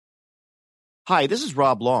Hi, this is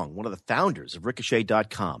Rob Long, one of the founders of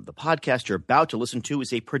Ricochet.com. The podcast you're about to listen to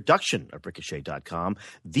is a production of Ricochet.com,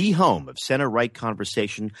 the home of center-right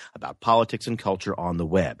conversation about politics and culture on the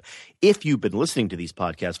web. If you've been listening to these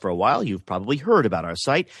podcasts for a while, you've probably heard about our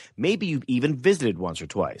site. Maybe you've even visited once or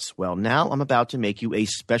twice. Well, now I'm about to make you a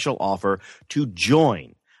special offer to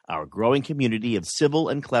join our growing community of civil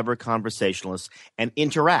and clever conversationalists and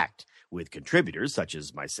interact with contributors such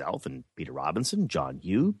as myself and Peter Robinson, John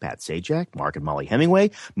Yoo, Pat Sajak, Mark and Molly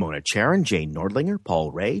Hemingway, Mona Charon, Jane Nordlinger,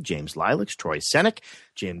 Paul Ray, James Lilacs, Troy Senek,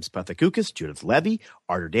 James Pathakukis, Judith Levy,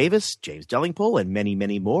 Arter Davis, James Dellingpole, and many,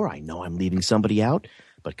 many more. I know I'm leaving somebody out,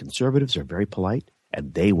 but conservatives are very polite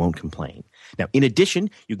and they won't complain. Now, in addition,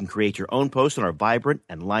 you can create your own post on our vibrant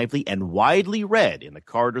and lively and widely read in the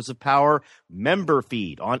corridors of power member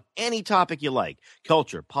feed on any topic you like: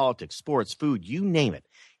 culture, politics, sports, food, you name it.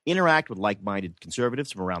 Interact with like-minded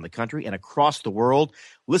conservatives from around the country and across the world.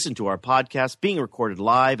 Listen to our podcast being recorded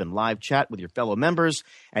live and live chat with your fellow members,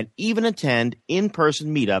 and even attend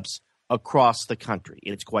in-person meetups across the country.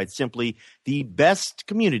 It's quite simply the best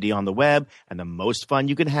community on the web and the most fun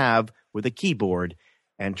you can have with a keyboard.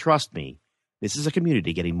 And trust me, this is a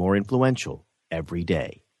community getting more influential every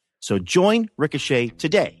day. So join Ricochet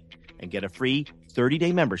today and get a free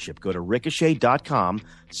 30-day membership. Go to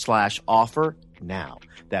ricochet.com/offer now.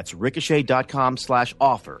 That's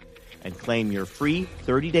ricochet.com/offer and claim your free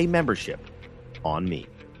 30-day membership on me.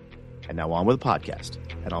 And now on with the podcast.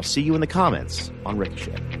 And I'll see you in the comments on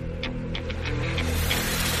Ricochet.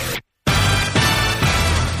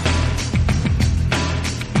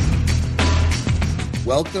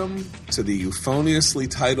 Welcome to the euphoniously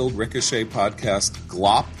titled Ricochet podcast,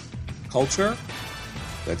 Glop Culture.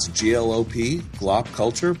 That's G-L-O-P, Glop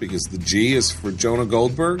Culture, because the G is for Jonah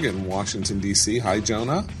Goldberg in Washington, D.C. Hi,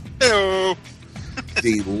 Jonah. Hello.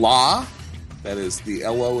 The LA, that is the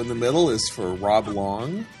L-O in the middle, is for Rob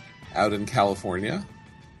Long out in California.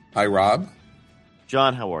 Hi, Rob.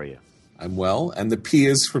 John, how are you? I'm well. And the P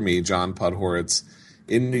is for me, John Podhoretz,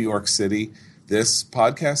 in New York City. This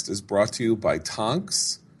podcast is brought to you by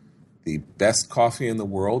Tonks, the best coffee in the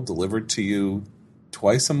world, delivered to you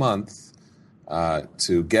twice a month.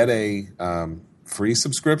 To get a free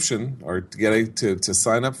subscription or to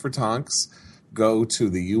sign up for Tonks, go to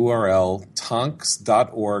the URL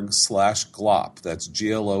tonks.org/glop. That's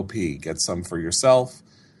G-L-O-P. Get some for yourself.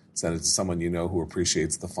 Send it to someone you know who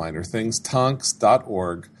appreciates the finer things.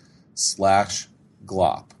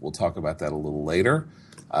 Tonks.org/glop. We'll talk about that a little later.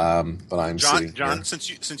 But I'm John,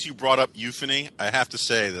 since you brought up euphony, I have to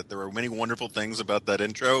say that there are many wonderful things about that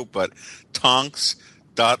intro, but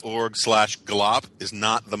Tonks.org/glop is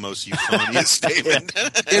not the most euphonious statement.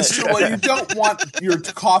 It's true. Well, you don't want your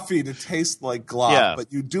coffee to taste like glop,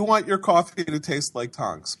 but you do want your coffee to taste like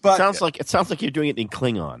Tonks. But it sounds like you're doing it in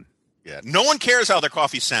Klingon. Yeah, no one cares how their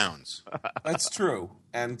coffee sounds. That's true.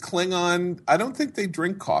 And Klingon, I don't think they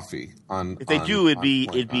drink coffee on. If they do, it'd be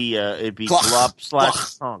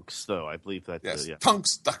glop/Tonks, though. I believe that. Yes, yeah.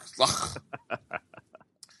 Tonks.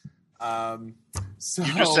 So,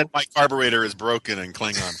 you just said my carburetor is broken in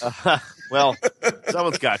Klingon. Well,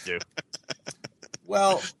 someone's got to.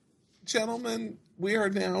 Well, gentlemen, we are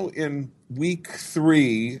now in week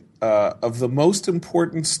 3 of the most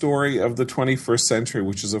important story of the 21st century,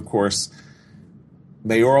 which is, of course,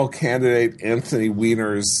 mayoral candidate Anthony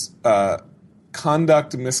Weiner's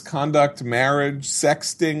conduct, misconduct, marriage,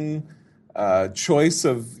 sexting, choice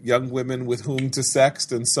of young women with whom to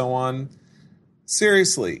sext, and so on.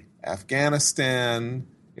 Seriously. Afghanistan,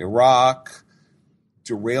 Iraq,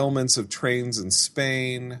 derailments of trains in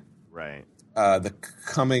Spain, right? The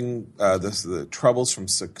troubles from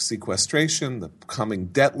sequestration, the coming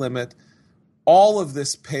debt limit. All of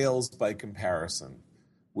this pales by comparison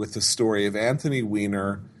with the story of Anthony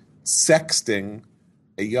Weiner sexting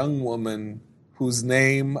a young woman whose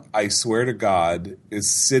name, I swear to God,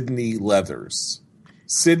 is Sydney Leathers.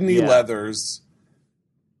 Sydney Leathers,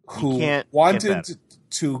 who wanted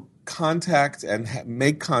to contact and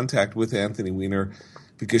make contact with Anthony Weiner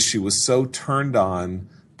because she was so turned on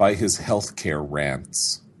by his healthcare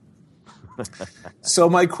rants. So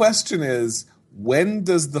my question is, when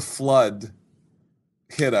does the flood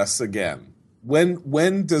hit us again?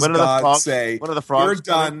 When does God say,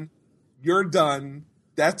 you're done,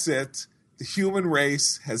 that's it, the human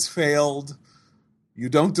race has failed, you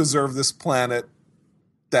don't deserve this planet,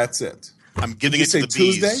 that's it? I'm giving it to the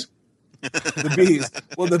Tuesday? bees. The bees.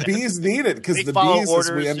 Well, the bees need it because the bees,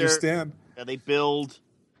 as we understand, they build.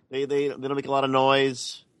 They don't make a lot of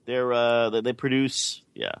noise. They produce.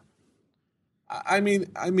 Yeah. I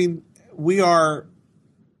mean, we are.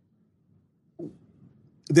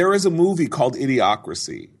 There is a movie called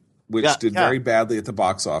Idiocracy which did very badly at the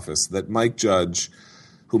box office, that Mike Judge,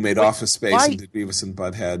 who made Office Space and did Beavis and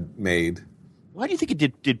Butthead, made. Why do you think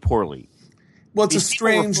it did poorly? Well, it's a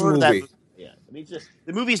strange movie. Yeah, I mean, it's just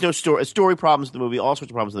the movie is no story problems in the movie, all sorts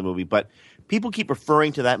of problems in the movie, but people keep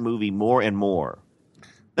referring to that movie more and more.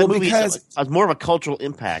 That movie has more of a cultural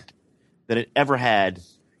impact than it ever had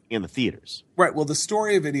in the theaters. Right. Well, the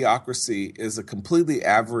story of Idiocracy is a completely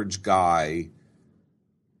average guy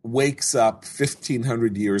wakes up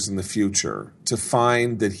 1,500 years in the future to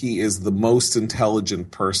find that he is the most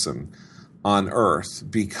intelligent person on Earth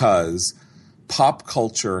because pop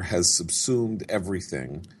culture has subsumed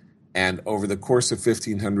everything. And over the course of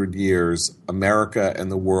 1,500 years, America and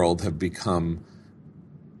the world have become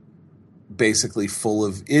basically full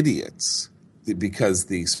of idiots because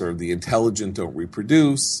the intelligent don't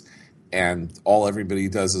reproduce, and all everybody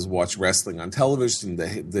does is watch wrestling on television.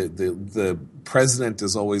 The president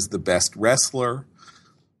is always the best wrestler.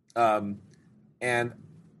 And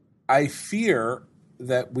I fear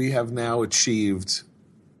that we have now achieved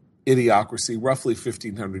Idiocracy roughly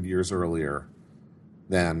 1,500 years earlier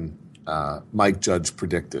than Mike Judge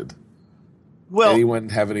predicted. Well, anyone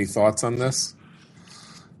have any thoughts on this?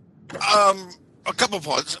 A couple of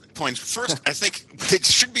points. First, I think it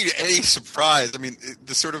should be any surprise. I mean,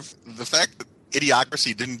 the fact that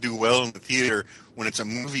Idiocracy didn't do well in the theater when it's a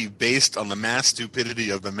movie based on the mass stupidity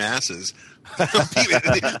of the masses.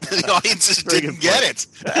 The audiences didn't get it.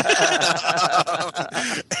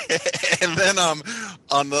 And then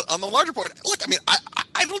on the larger point, look, I mean,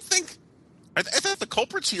 I don't think I think the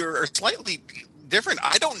culprits here are slightly different.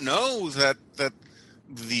 I don't know that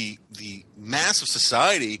the mass of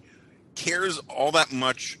society cares all that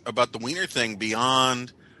much about the Wiener thing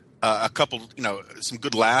beyond a couple, some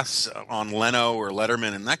good laughs on Leno or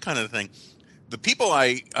Letterman and that kind of thing. The people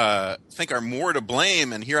I think are more to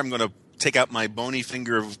blame, and here I'm going to take out my bony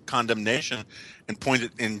finger of condemnation and point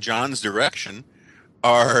it in John's direction,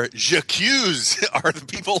 are j'accuse, are the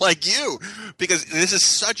people like you, because this is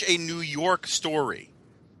such a New York story.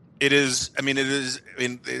 It is a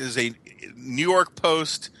New York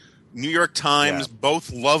Post, New York Times,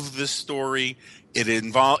 both love this story. It is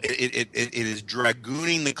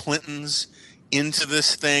dragooning the Clintons into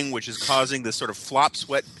this thing, which is causing this sort of flop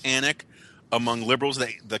sweat panic among liberals.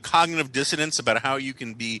 The cognitive dissonance about how you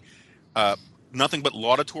can be nothing but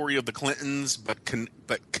laudatory of the Clintons, but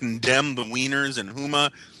condemn the Wieners and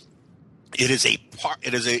Huma. It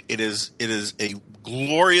is a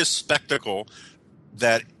glorious spectacle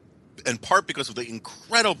that, in part because of the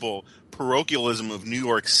incredible parochialism of New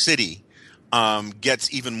York City,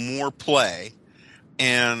 gets even more play.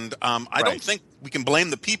 And I don't think we can blame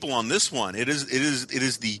the people on this one. It is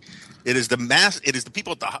the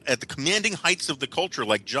people at the commanding heights of the culture,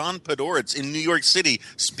 like John Podhoretz in New York City,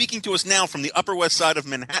 speaking to us now from the Upper West Side of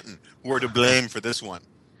Manhattan, who are to blame for this one.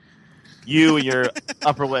 You and your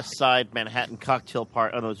Upper West Side Manhattan cocktail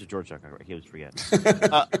party. Oh no, those are George Cocker. I always forget.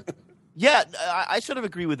 Yeah, I sort of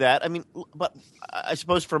agree with that. I mean, but I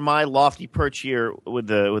suppose for my lofty perch here with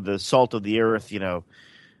the salt of the earth, in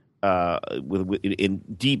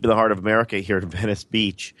deep in the heart of America here in Venice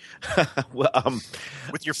Beach,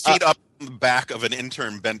 with your feet up on the back of an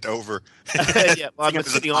intern bent over. Yeah, well, I'm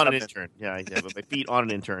sitting on an intern. Yeah, but my feet on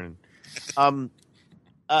an intern. The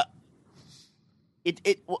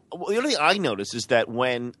only thing I notice is that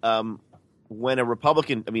when a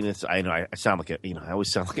Republican, I mean, I sound like I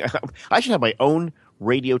always sound like I should have my own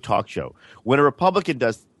radio talk show. When a Republican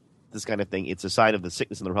does this kind of thing, it's a sign of the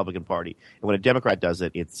sickness in the Republican Party. And when a Democrat does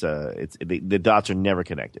it, the dots are never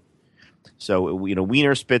connected. So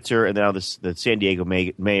Wiener, Spitzer, and now the San Diego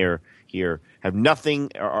mayor here have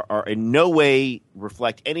nothing, are in no way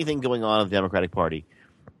reflect anything going on in the Democratic Party.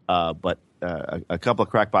 But a couple of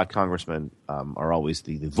crackpot congressmen are always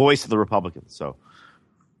the voice of the Republicans. So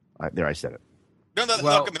there, I said it. No,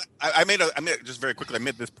 look, I made just very quickly. I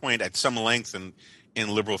made this point at some length in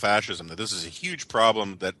liberal fascism, that this is a huge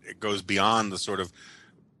problem that goes beyond the sort of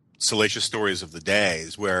salacious stories of the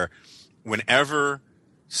days, where whenever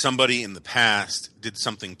somebody in the past did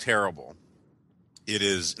something terrible, it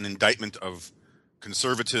is an indictment of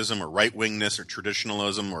conservatism or right-wingness or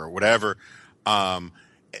traditionalism or whatever.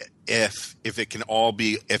 If it can all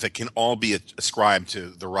be ascribed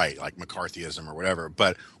to the right, like McCarthyism or whatever,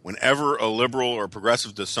 but whenever a liberal or a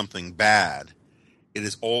progressive does something bad, it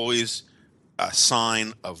is always a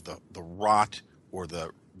sign of the rot or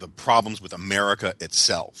the problems with America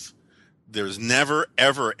itself. There's never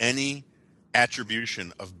ever any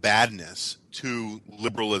attribution of badness to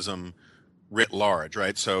liberalism writ large,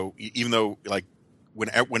 right? So even though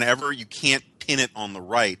whenever you can't pin it on the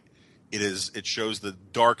right, it shows the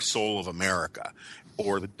dark soul of America,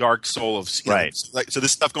 or the dark soul of Right. so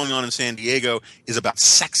this stuff going on in San Diego is about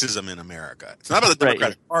sexism in America. It's not about the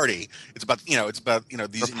Democratic Party. It's about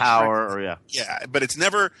these or power or yeah, but it's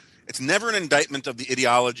never an indictment of the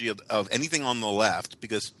ideology of anything on the left,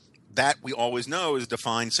 because that we always know is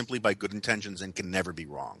defined simply by good intentions and can never be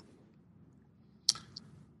wrong.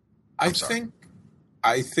 I think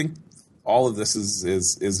all of this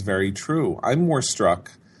is very true. I'm more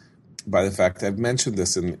struck by the fact, I've mentioned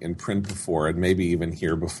this in print before and maybe even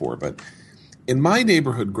here before, but in my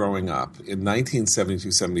neighborhood growing up in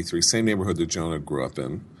 1972-73, same neighborhood that Jonah grew up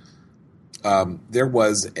in, there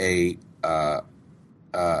was a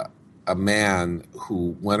man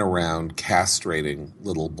who went around castrating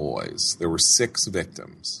little boys. There were 6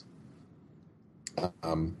 victims,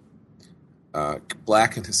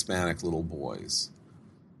 black and Hispanic little boys,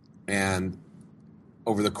 and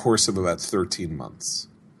over the course of about 13 months.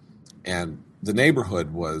 And the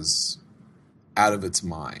neighborhood was out of its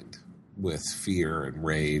mind with fear and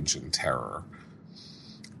rage and terror.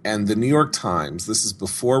 And the New York Times, this is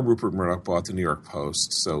before Rupert Murdoch bought the New York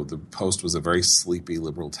Post, so the Post was a very sleepy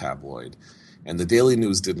liberal tabloid. And the Daily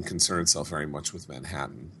News didn't concern itself very much with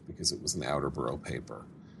Manhattan because it was an outer borough paper.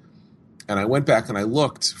 And I went back and I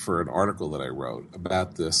looked for an article that I wrote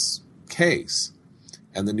about this case.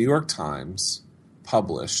 And the New York Times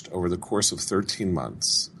published, over the course of 13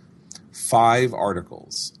 months, 5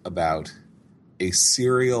 articles about a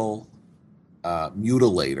serial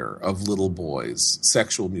mutilator of little boys,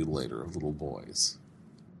 sexual mutilator of little boys,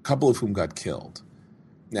 a couple of whom got killed.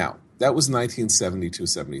 Now, that was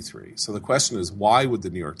 1972-73. So the question is, why would the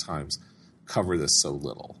New York Times cover this so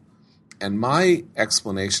little? And my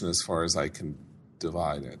explanation, as far as I can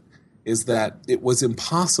divide it, is that it was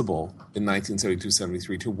impossible in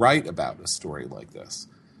 1972-73 to write about a story like this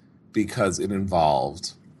because it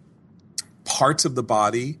involved parts of the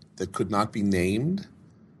body that could not be named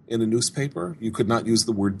in a newspaper. You could not use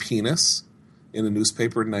the word penis in a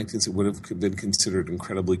newspaper in 1970. It would have been considered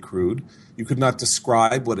incredibly crude. You could not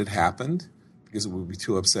describe what had happened because it would be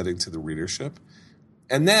too upsetting to the readership.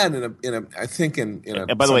 And then I think in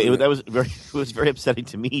a by the way, it was very upsetting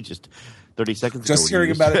to me just 30 seconds ago. Just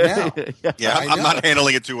hearing about it now. Yeah, I'm not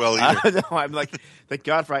handling it too well either. No, I'm like, thank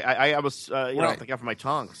God for I was right. Thank God for my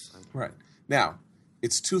tongues. Right. Now,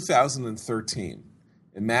 it's 2013.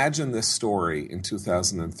 Imagine this story in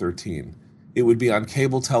 2013. It would be on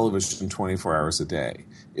cable television 24 hours a day.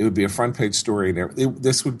 It would be a front page story.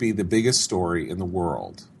 This would be the biggest story in the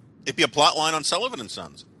world. It'd be a plot line on Sullivan and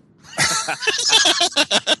Sons.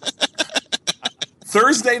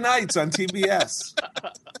 Thursday nights on TBS.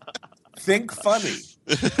 Think funny.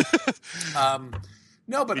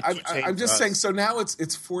 No, but I'm just saying. So now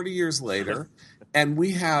it's 40 years later, and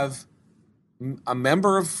we have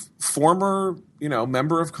a former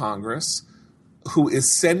member of Congress who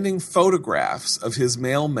is sending photographs of his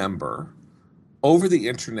male member over the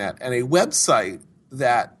internet, and a website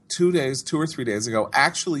that 2 or 3 days ago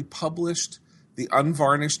actually published the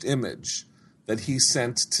unvarnished image that he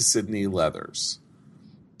sent to Sydney Leathers.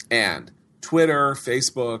 And Twitter,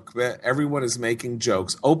 Facebook, everyone is making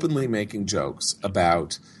jokes, openly making jokes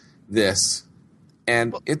about this.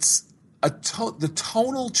 And it's the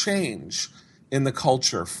tonal change in the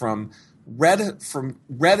culture from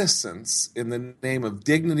reticence in the name of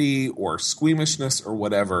dignity or squeamishness or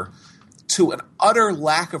whatever to an utter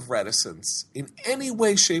lack of reticence in any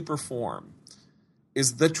way, shape, or form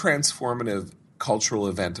is the transformative cultural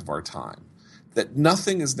event of our time. That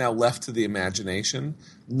nothing is now left to the imagination.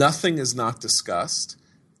 Nothing is not discussed.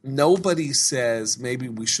 Nobody says maybe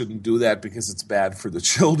we shouldn't do that because it's bad for the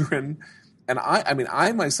children. And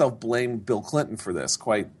I myself blame Bill Clinton for this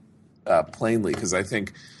quite plainly, because I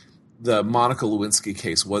think the Monica Lewinsky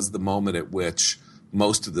case was the moment at which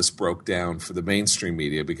most of this broke down for the mainstream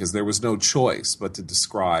media, because there was no choice but to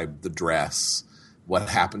describe the dress, what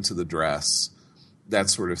happened to the dress, that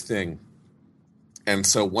sort of thing. And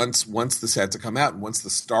so once this had to come out, and once the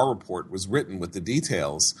Starr report was written with the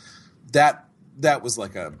details, that was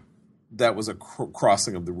a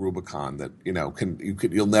crossing of the Rubicon that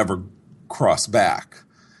you'll never cross back.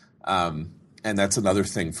 And that's another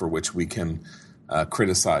thing for which we can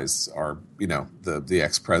criticize the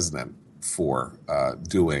ex-president for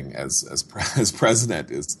doing as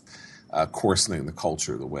president, is coarsening the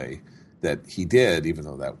culture the way that he did, even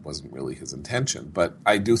though that wasn't really his intention. But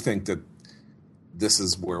I do think that this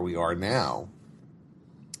is where we are now,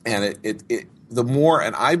 and the more,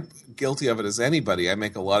 and I'm guilty of it as anybody. I've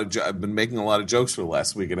been making a lot of jokes for the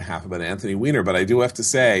last week and a half about Anthony Weiner, but I do have to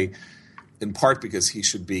say, in part because he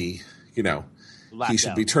should be,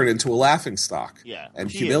 be turned into a laughingstock,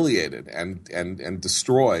 and humiliated and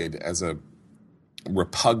destroyed as a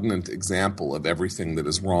repugnant example of everything that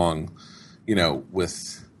is wrong,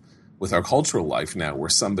 with our cultural life now, where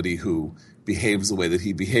somebody who behaves the way that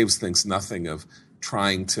he behaves thinks nothing of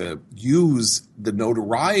trying to use the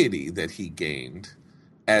notoriety that he gained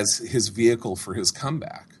as his vehicle for his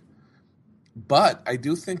comeback. But I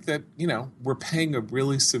do think that, we're paying a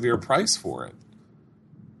really severe price for it.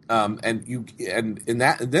 And in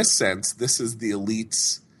this sense, this is the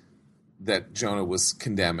elites that Jonah was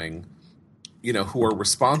condemning, who are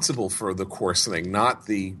responsible for the coarsening, not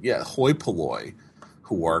the hoi polloi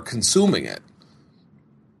who are consuming it.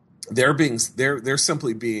 They're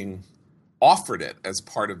simply being offered it as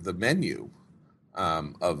part of the menu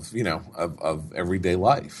of everyday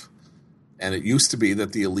life. And it used to be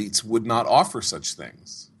that the elites would not offer such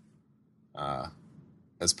things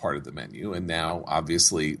as part of the menu, and now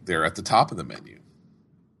obviously they're at the top of the menu.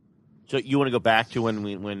 So you want to go back to when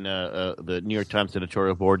the New York Times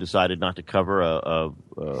editorial board decided not to cover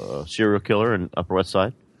a serial killer in Upper West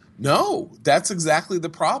Side? No, that's exactly the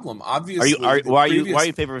problem. Obviously, why are you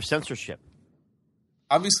in favor of censorship?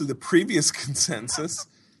 Obviously, the previous consensus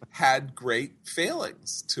had great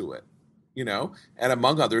failings to it, and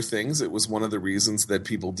among other things, it was one of the reasons that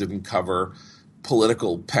people didn't cover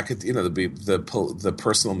political the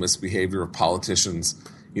personal misbehavior of politicians,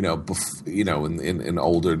 in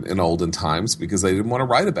olden times, because they didn't want to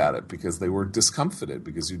write about it, because they were discomfited,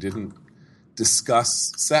 because you didn't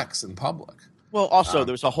discuss sex in public. Well, also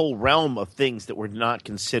there was a whole realm of things that were not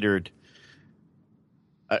considered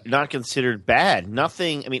bad.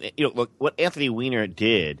 Nothing. I mean, look, what Anthony Weiner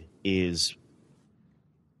did is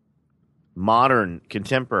modern,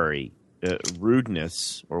 contemporary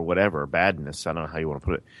rudeness or whatever, badness. I don't know how you want to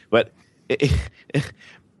put it, but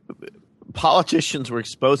politicians were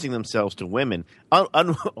exposing themselves to women,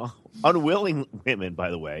 unwilling women,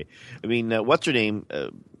 by the way. I mean, what's her name?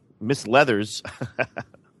 Miss Leathers.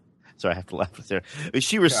 Sorry, I have to laugh there.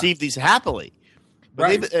 She received these happily. But,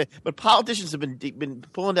 right. But politicians have been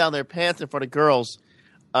pulling down their pants in front of girls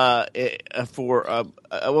for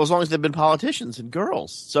as long as they've been politicians and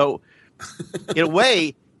girls. So, in a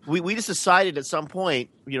way, we just decided at some point,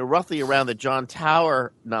 roughly around the John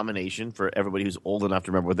Tower nomination, for everybody who's old enough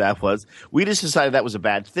to remember what that was, we just decided that was a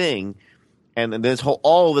bad thing, and then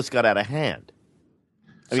all of this got out of hand.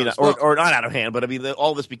 I mean, or not out of hand, but I mean,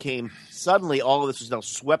 all of this became suddenly all of this was now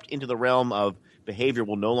swept into the realm of behavior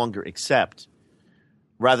we'll no longer accept,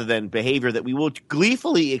 rather than behavior that we will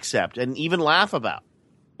gleefully accept and even laugh about.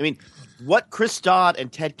 I mean, what Chris Dodd and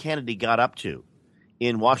Ted Kennedy got up to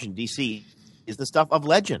in Washington, D.C. is the stuff of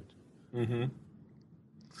legend. Mm-hmm.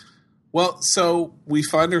 Well, so we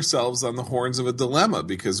find ourselves on the horns of a dilemma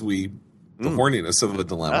because the horniness of a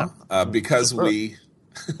dilemma, because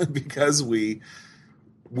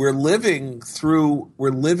we're living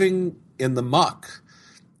in the muck,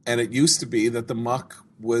 and it used to be that the muck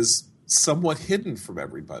was somewhat hidden from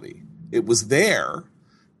everybody. It was there,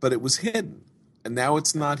 but it was hidden, and now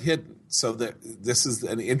it's not hidden. So this is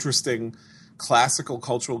an interesting classical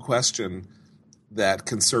cultural question that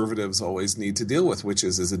conservatives always need to deal with, which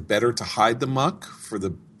is it better to hide the muck for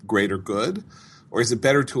the greater good, or is it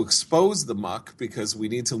better to expose the muck because we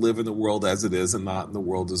need to live in the world as it is and not in the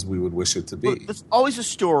world as we would wish it to be? Well, it's always a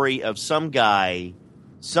story of some guy,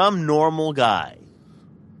 some normal guy,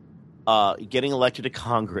 getting elected to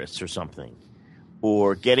Congress or something,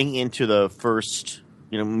 or getting into the first,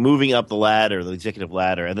 moving up the ladder, the executive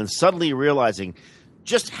ladder, and then suddenly realizing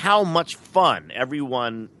just how much fun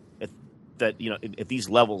everyone at these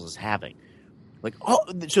levels is having. Like,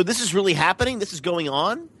 so this is really happening? This is going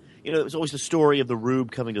on? There's always the story of the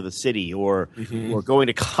Rube coming to the city, or going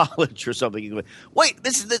to college or something. Wait,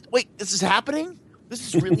 this is happening? This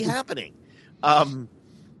is really happening. I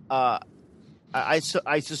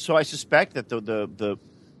suspect that the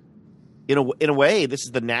in a way this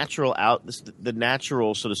is the natural the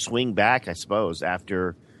natural sort of swing back, I suppose,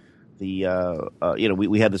 after the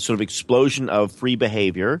we had this sort of explosion of free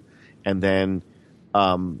behavior, and then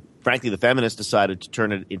frankly, the feminists decided to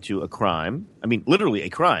turn it into a crime. I mean, literally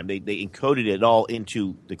a crime. They encoded it all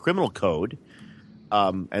into the criminal code,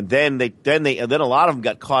 and then a lot of them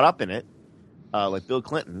got caught up in it, like Bill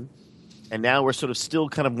Clinton. And now we're sort of still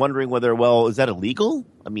kind of wondering whether, is that illegal?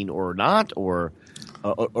 I mean, or not, or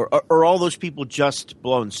all those people just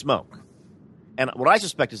blowing smoke? And what I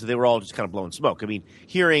suspect is that they were all just kind of blowing smoke. I mean,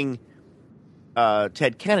 hearing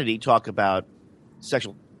Ted Kennedy talk about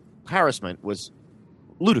sexual harassment was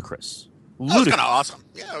ludicrous. That was kind of awesome.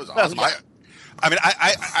 Yeah, it was awesome.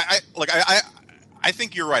 I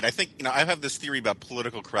think you're right. I think, I have this theory about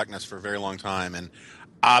political correctness for a very long time. And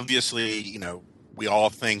obviously, we all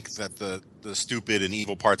think that the stupid and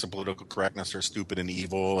evil parts of political correctness are stupid and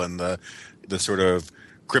evil, and the sort of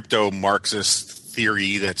crypto Marxist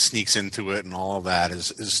theory that sneaks into it and all of that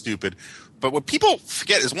is stupid. But what people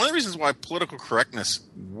forget is one of the reasons why political correctness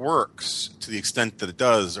works to the extent that it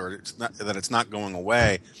does, or it's not going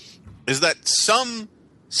away, is that some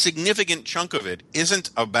significant chunk of it isn't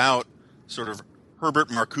about sort of Herbert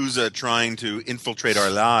Marcuse trying to infiltrate our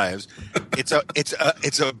lives.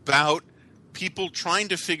 It's about people trying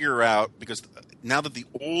to figure out, because now that the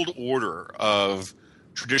old order of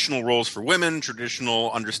traditional roles for women,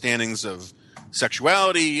 traditional understandings of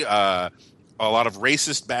sexuality, a lot of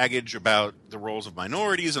racist baggage about the roles of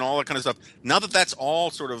minorities and all that kind of stuff, now that that's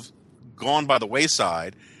all sort of gone by the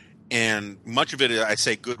wayside, and much of it I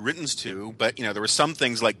say good riddance to, but there were some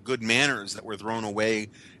things like good manners that were thrown away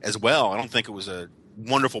as well. I don't think it was a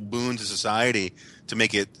wonderful boon to society to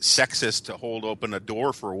make it sexist to hold open a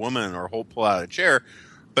door for a woman or pull out a chair.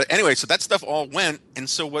 But anyway, so that stuff all went. And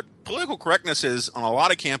so what political correctness is on a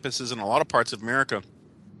lot of campuses in a lot of parts of America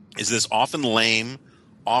is this often lame,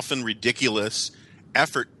 often ridiculous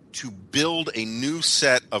effort to build a new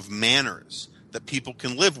set of manners that people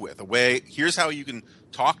can live with. Here's how you can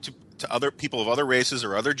talk to other people of other races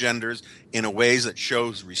or other genders in a ways that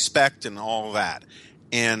shows respect and all that.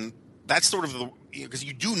 And that's sort of because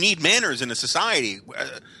you do need manners in a society.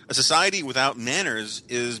 A society without manners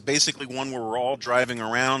is basically one where we're all driving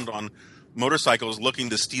around on motorcycles looking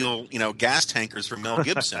to steal, gas tankers from Mel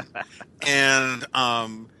Gibson. And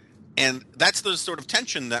that's the sort of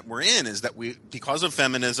tension that we're in, is that because of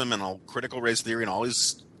feminism and all critical race theory and all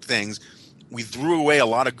these things, we threw away a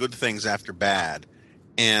lot of good things after bad.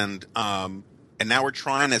 And now we're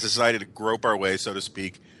trying as a society to grope our way, so to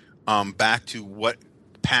speak, back to what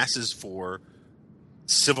passes for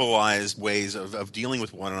civilized ways of dealing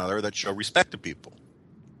with one another that show respect to people.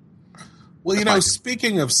 Well,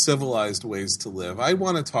 speaking of civilized ways to live, I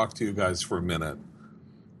want to talk to you guys for a minute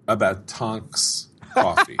about Tonks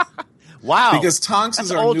Coffee. Wow. Because Tonks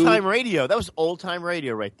is our new... old-time radio. That was old-time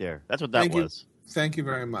radio right there. That's what that was. Thank you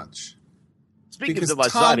very much. Speaking of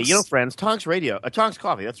society, friends, Tonks Radio, Tonks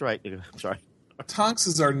Coffee, that's right. I'm sorry. Tonks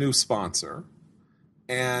is our new sponsor.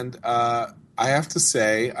 And I have to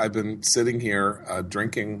say, I've been sitting here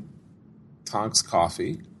drinking Tonks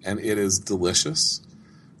Coffee, and it is delicious.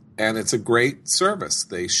 And it's a great service.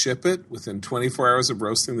 They ship it within 24 hours of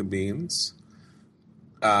roasting the beans.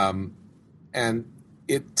 And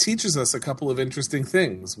it teaches us a couple of interesting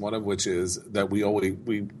things, one of which is that we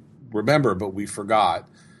remember, but we forgot.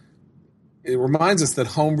 It reminds us that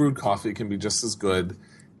home-brewed coffee can be just as good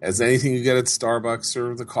as anything you get at Starbucks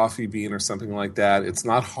or the Coffee Bean or something like that. It's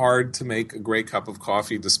not hard to make a great cup of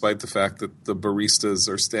coffee, despite the fact that the baristas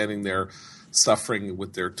are standing there suffering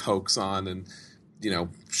with their toques on and,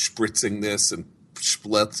 spritzing this and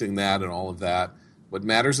splitzing that and all of that. What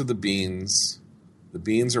matters are the beans. The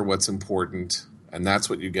beans are what's important, and that's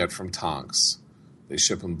what you get from Tonks. They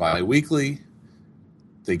ship them bi-weekly.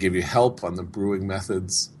 They give you help on the brewing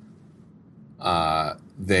methods.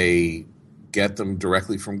 They get them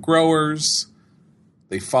directly from growers.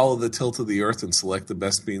 They follow the tilt of the earth and select the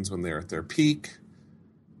best beans when they're at their peak.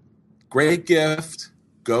 Great gift.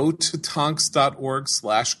 Go to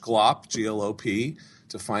tonks.org/glop, G-L-O-P,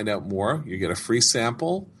 to find out more. You get a free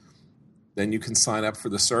sample. Then you can sign up for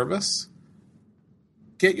the service.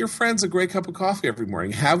 Get your friends a great cup of coffee every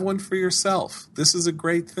morning. Have one for yourself. This is a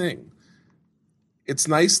great thing. It's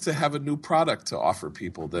nice to have a new product to offer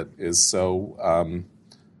people that is so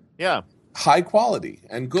high quality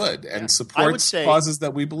and good and supports causes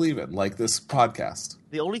that we believe in, like this podcast.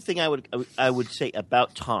 The only thing I would say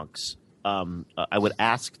about Tonks, I would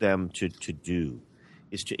ask them to do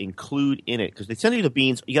is to include in it, because they send you the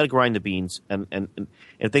beans. You got to grind the beans, and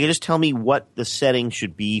if they could just tell me what the setting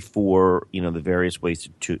should be for the various ways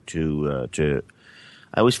to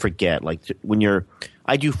I always forget,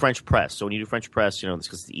 I do French press. So when you do French press, it's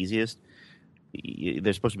because it's the easiest.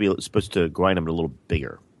 They're supposed to grind them a little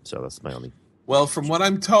bigger. So that's my only. Well, from what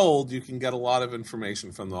I'm told, you can get a lot of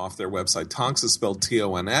information from them off their website. Tonks is spelled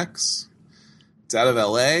Tonx. It's out of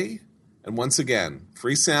LA. And once again,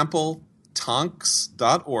 free sample,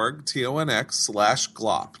 tonks.org,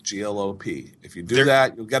 Tonx/glop, G-L-O-P. If you do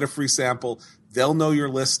that, you'll get a free sample. They'll know you're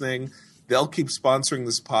listening. They'll keep sponsoring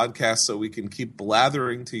this podcast so we can keep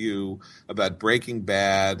blathering to you about Breaking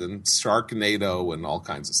Bad and Sharknado and all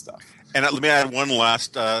kinds of stuff. And let me add one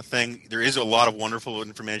last thing. There is a lot of wonderful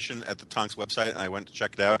information at the Tonks website, and I went to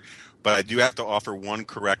check it out. But I do have to offer one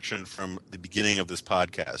correction from the beginning of this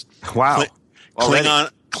podcast. Wow.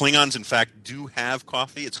 Klingons, in fact, do have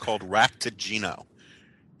coffee. It's called Raktajino.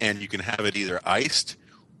 And you can have it either iced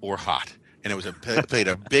or hot. and it was played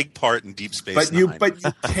a big part in Deep Space But Nine.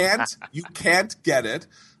 you can't get it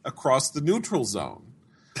across the neutral zone.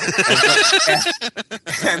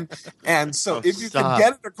 And so if you can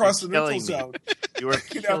get it across the neutral zone, you are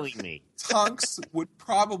killing me. Tonks would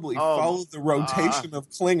probably follow the rotation of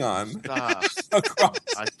Klingon across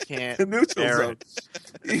the neutral zone.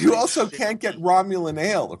 You also can't get Romulan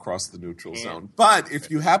ale across the neutral zone. But if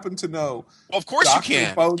you happen to know, well, of course Dr. you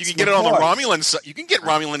can. Bones You can get it on the Romulan side. You can get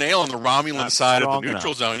Romulan ale on the Romulan side of the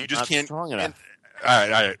neutral zone. You just can't. Strong enough. All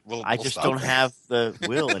right. I just don't have the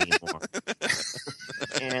will anymore.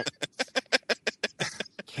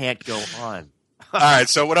 Can't go on. All right.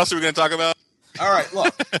 So what else are we going to talk about? All right.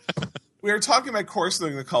 Look, we are talking about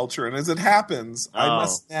coarsening the culture, and as it happens, I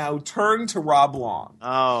must now turn to Rob Long.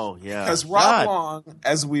 Oh, yeah. Because Rob Long,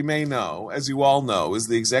 as we may know, as you all know, is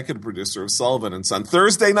the executive producer of Sullivan and Son,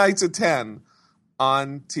 Thursday nights at 10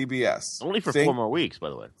 on TBS. Only for 4 more weeks,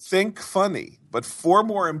 by the way. Think funny, but 4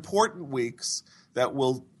 more important weeks that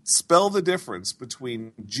will spell the difference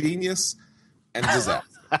between genius and disaster.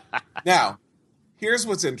 Now, here's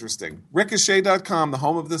what's interesting. Ricochet.com, the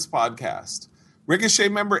home of this podcast. Ricochet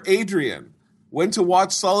member Adrian went to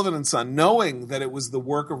watch Sullivan and Son knowing that it was the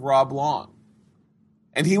work of Rob Long.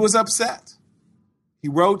 And he was upset. He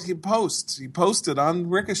posted on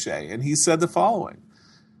Ricochet, and he said the following.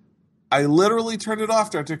 I literally turned it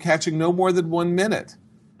off after catching no more than 1 minute.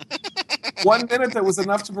 1 minute that was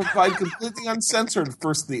enough to provide completely uncensored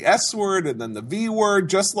first the S word and then the V word,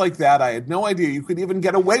 just like that. I had no idea you could even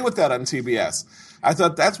get away with that on TBS. I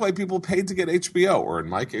thought that's why people paid to get HBO, or in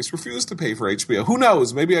my case, refused to pay for HBO. Who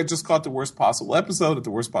knows? Maybe I just caught the worst possible episode at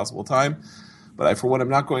the worst possible time. But for one, I'm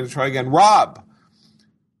not going to try again. Rob,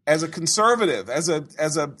 as a conservative, as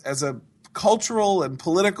a cultural and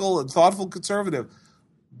political and thoughtful conservative,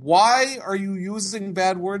 why are you using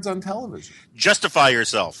bad words on television? Justify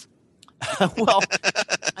yourself. Well,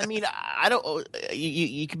 I mean, I don't.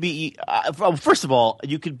 You could be. First of all,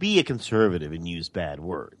 you could be a conservative and use bad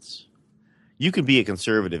words. You can be a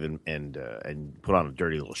conservative and put on a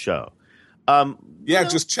dirty little show.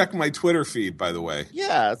 Just check my Twitter feed, by the way.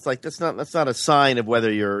 Yeah, it's like that's not a sign of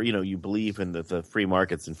whether you believe in the free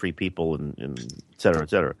markets and free people and et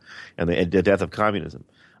cetera, and the death of communism.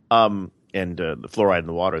 And the fluoride in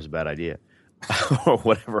the water is a bad idea. Or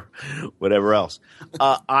whatever else.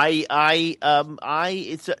 I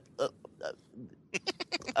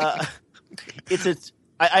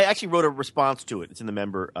actually wrote a response to it. It's in the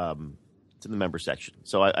member section.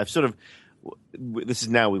 So I've sort of this is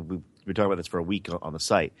now we've been talking about this for a week on the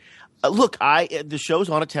site. Look, the show's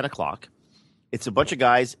on at 10:00. It's a bunch of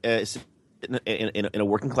guys in a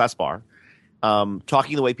working class bar,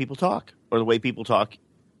 talking the way people talk, or the way people talk.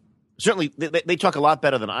 Certainly, they talk a lot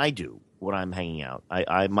better than I do when I'm hanging out.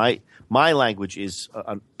 My language is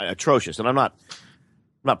atrocious, and I'm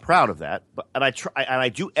not proud of that. But I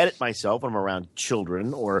do edit myself when I'm around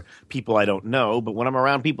children or people I don't know. But when I'm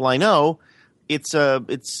around people I know, it's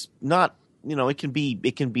not, it can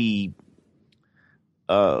be.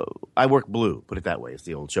 I work blue, put it that way. It's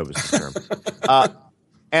the old show business term.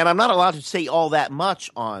 And I'm not allowed to say all that much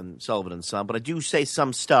on Sullivan and Son, but I do say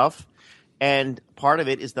some stuff. And part of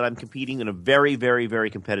it is that I'm competing in a very, very, very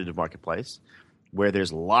competitive marketplace where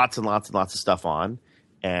there's lots and lots and lots of stuff on,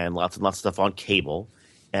 and lots of stuff on cable.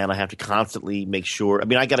 And I have to constantly make sure. I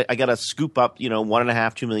mean, I gotta scoop up,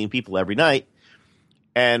 1.5, 2 million people every night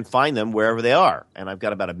and find them wherever they are. And I've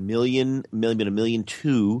got about 1 million, 1.2 million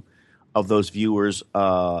of those viewers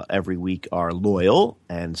every week are loyal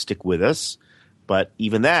and stick with us. But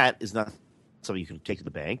even that is not something you can take to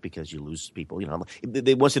the bank because you lose people.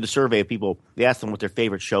 They once did a survey of people. They asked them what their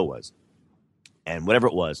favorite show was, and whatever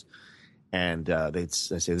it was, and they'd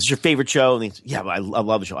say, "This is your favorite show?" And they'd say, "Yeah, I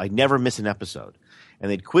love the show. I never miss an episode."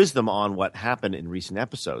 And they'd quiz them on what happened in recent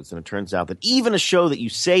episodes, and it turns out that even a show that you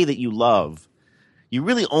say that you love, you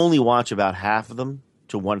really only watch about half of them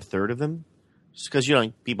to 1/3 of them, just because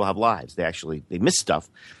people have lives. They miss stuff,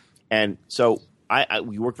 and so.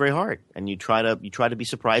 We work very hard, and you try to be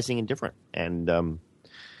surprising and different. And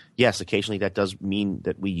yes, occasionally that does mean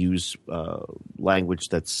that we use language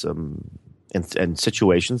that's and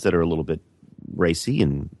situations that are a little bit racy.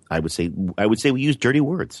 And I would say we use dirty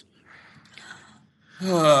words.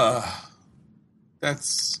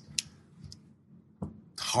 That's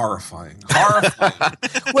horrifying.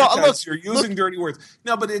 Well, look, you're using dirty words.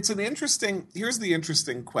 No, but it's here's the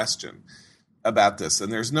interesting question about this,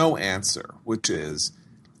 and there's no answer, which is,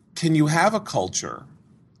 can you have a culture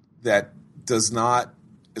that does not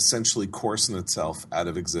essentially coarsen itself out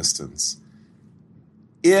of existence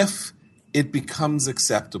if it becomes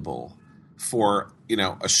acceptable for,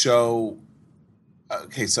 a show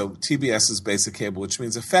okay, so TBS is basic cable, which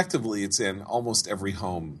means effectively it's in almost every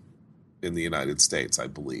home in the United States, I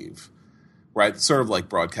believe, right? Sort of like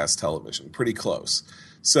broadcast television, pretty close.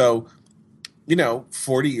 So,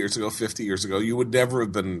 40 years ago, 50 years ago, you would never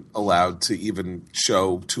have been allowed to even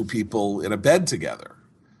show two people in a bed together,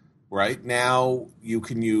 right? Now you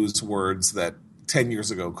can use words that 10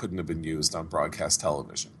 years ago couldn't have been used on broadcast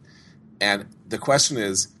television. And the question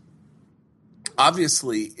is,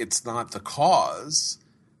 obviously, it's not the cause,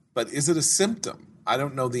 but is it a symptom? I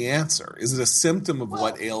don't know the answer. Is it a symptom of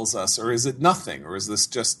what ails us, or is it nothing? Or is this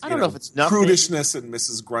just I don't know if it's nothing. prudishness and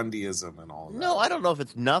Mrs. Grundyism and all of that? No, I don't know if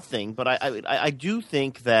it's nothing, but I do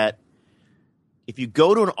think that if you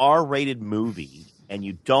go to an R-rated movie and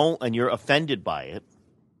you're offended by it,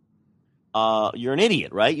 you're an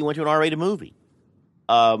idiot, right? You went to an R-rated movie.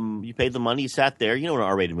 You paid the money, you sat there. You know what an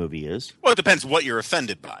R-rated movie is. Well, it depends what you're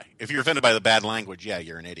offended by. If you're offended by the bad language, yeah,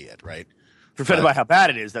 you're an idiot, right? If you're offended by how bad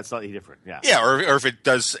it is, that's slightly different. Yeah. Yeah, or if it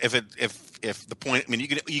does, if the point, I mean,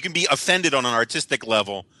 you can be offended on an artistic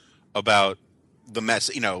level about the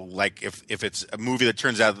mess, like if it's a movie that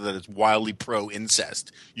turns out that it's wildly pro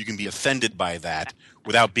incest, you can be offended by that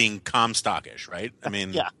without being Comstockish, right? I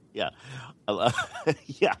mean, yeah.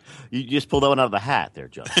 Yeah, you just pulled that one out of the hat there,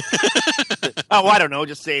 John. Oh, I don't know.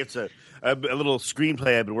 Just say it's a little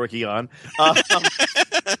screenplay I've been working on.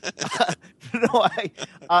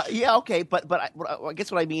 Yeah, okay, but I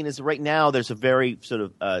guess what I mean is right now there's a very sort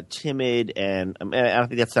of timid, and I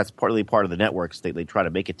think that's partly part of the networks. They try to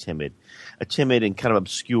make it timid, a timid and kind of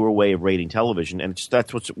obscure way of rating television, and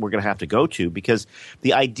that's what we're going to have to go to, because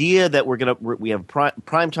the idea that we have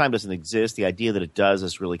prime time doesn't exist. The idea that it does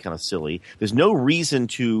is really kind of silly. There's no reason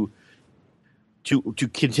to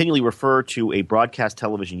continually refer to a broadcast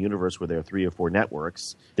television universe where there are 3 or 4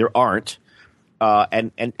 networks. There aren't.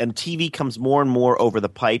 And TV comes more and more over the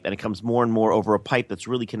pipe, and it comes more and more over a pipe that's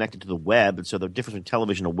really connected to the web. And so the difference between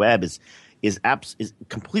television and web is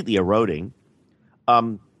completely eroding.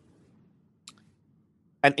 And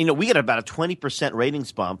we get about a 20%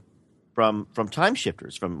 ratings bump from time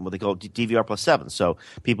shifters, from what they call DVR plus 7. So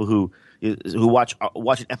people who watch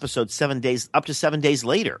an episode 7 days, up to 7 days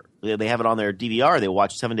later. They have it on their DVR. They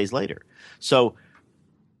watch it 7 days later. So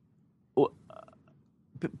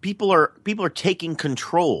people are taking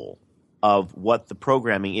control of what the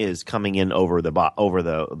programming is coming in over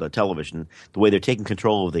the television, the way they're taking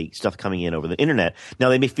control of the stuff coming in over the internet. Now,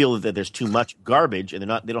 they may feel that there's too much garbage and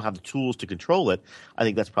they don't have the tools to control it. I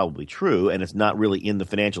think that's probably true, and it's not really in the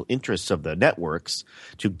financial interests of the networks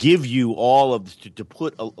to give you to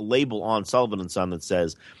put a label on Sullivan and Son that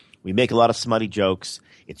says we make a lot of smutty jokes.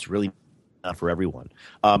 It's really not for everyone.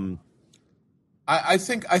 I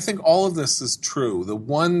think all of this is true. The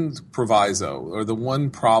one proviso, or the one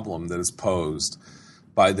problem that is posed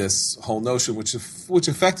by this whole notion, which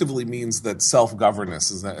effectively means that self-governance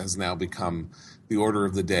has now become the order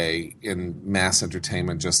of the day in mass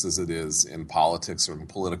entertainment, just as it is in politics or in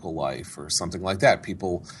political life or something like that.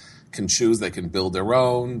 People can choose; they can build their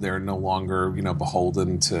own. They're no longer,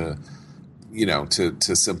 beholden to,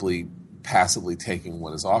 to simply passively taking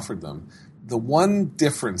what is offered them. The one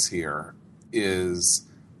difference here is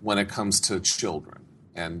when it comes to children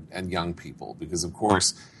and young people, because of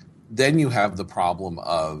course then you have the problem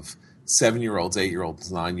of 7-year-olds,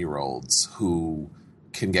 8-year-olds, 9-year-olds who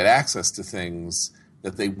can get access to things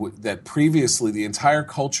that previously the entire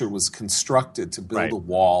culture was constructed to build a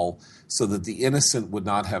wall so that the innocent would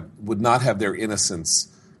not have their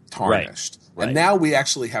innocence tarnished. Right. And now we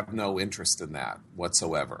actually have no interest in that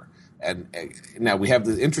whatsoever. And now we have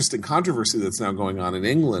the interesting controversy that's now going on in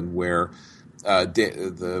England, where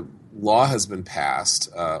the law has been passed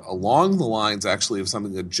along the lines, actually, of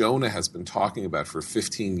something that Jonah has been talking about for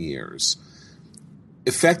 15 years,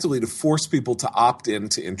 effectively to force people to opt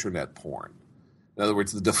into internet porn. In other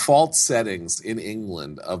words, the default settings in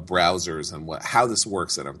England of browsers and how this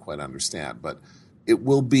works, I don't quite understand, but it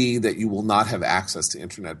will be that you will not have access to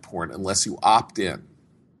internet porn unless you opt in.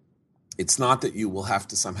 It's not that you will have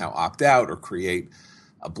to somehow opt out or create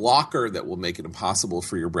a blocker that will make it impossible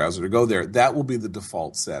for your browser to go there. That will be the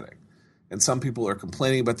default setting. And some people are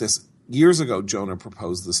complaining about this. Years ago, Jonah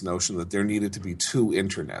proposed this notion that there needed to be 2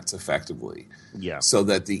 internets, effectively. Yeah. So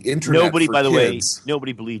that the internet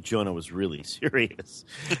Nobody believed Jonah was really serious.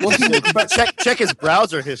 Well, but check his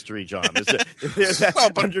browser history, John.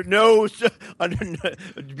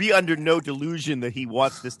 Be under no delusion that he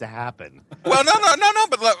wants this to happen. Well, no,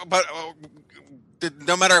 but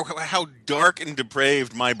no matter how dark and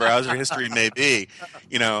depraved my browser history may be,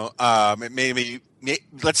 it may be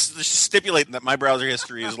let's just stipulate that my browser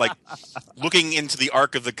history is like looking into the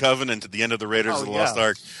Ark of the Covenant at the end of the Raiders of the Lost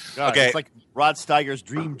Ark. God, Okay, it's like Rod Steiger's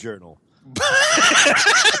dream journal.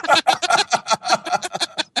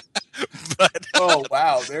 but Oh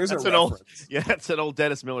wow, there's That's a an old, reference. yeah, that's an old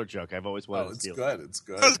Dennis Miller joke. I've always wanted to It's steal. good. It's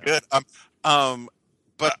good. that was good.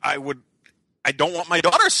 But I don't want my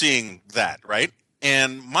daughter seeing that, right?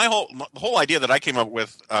 And the whole idea that I came up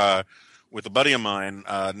with a buddy of mine,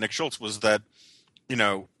 Nick Schultz, was that,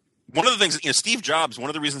 one of the things, Steve Jobs, one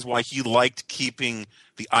of the reasons why he liked keeping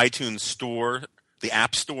the iTunes store, the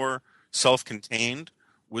App Store, self-contained,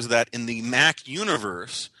 was that in the Mac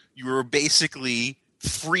universe, you were basically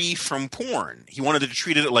free from porn. He wanted to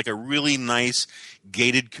treat it like a really nice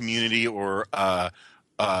gated community or a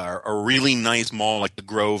really nice mall like the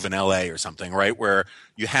Grove in LA or something, right? Where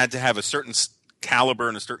you had to have a certain caliber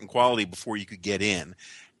and a certain quality before you could get in.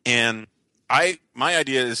 And my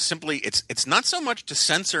idea is simply it's not so much to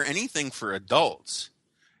censor anything for adults.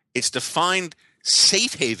 It's to find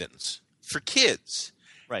safe havens for kids.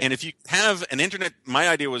 Right. And if you have an internet, my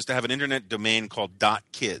idea was to have an internet domain called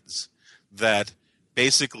 .kids that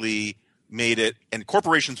basically made it, and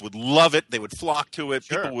corporations would love it. They would flock to it.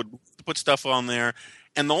 Sure. People would put stuff on there.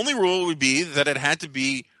 And the only rule would be that it had to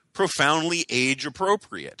be profoundly age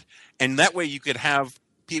appropriate. And that way you could have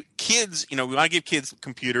kids, we want to give kids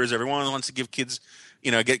computers. Everyone wants to give kids,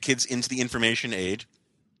 get kids into the information age.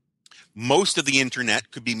 Most of the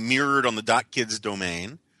internet could be mirrored on the .kids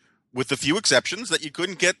domain, with a few exceptions that you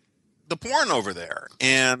couldn't get the porn over there.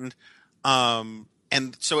 And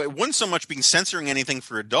so it wouldn't so much be censoring anything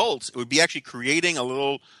for adults. It would be actually creating a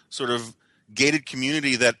little sort of gated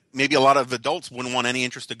community that maybe a lot of adults wouldn't want any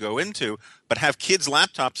interest to go into, but have kids'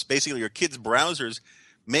 laptops, basically, or kids' browsers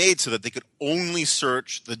made so that they could only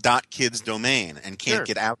search the .kids domain and can't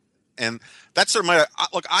get out. And that's sort of my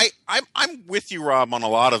look. I'm with you, Rob, on a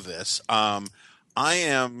lot of this. I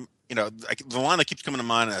am, the line that keeps coming to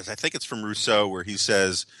mind is I think it's from Rousseau, where he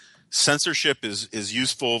says censorship is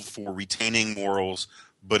useful for retaining morals,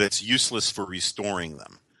 but it's useless for restoring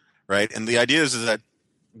them, right? And the idea is that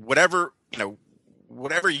whatever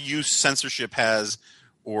use censorship has,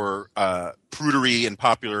 or prudery in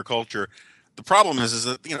popular culture, the problem is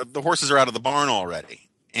that the horses are out of the barn already.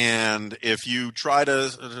 And if you try to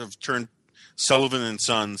sort of turn Sullivan and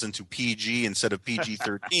Sons into PG instead of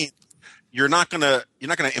PG-13, you're not gonna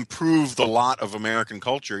improve the lot of American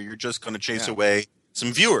culture. You're just going to chase away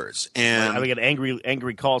some viewers. And we get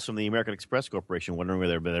angry calls from the American Express Corporation wondering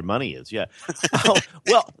where their money is. Yeah.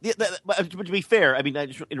 But to be fair, I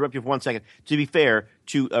just interrupt you for 1 second. To be fair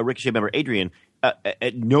to Ricochet member Adrian,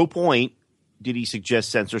 at no point did he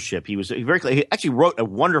suggest censorship. He very clear. He actually wrote a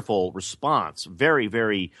wonderful response, very,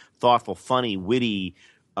 very thoughtful, funny, witty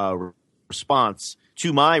response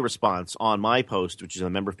to my response on my post, which is on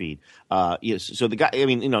the member feed. Yes, so the guy,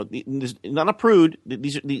 not a prude.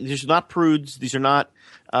 These are not prudes. These are not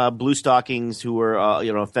blue stockings who are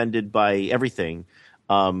offended by everything.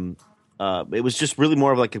 It was just really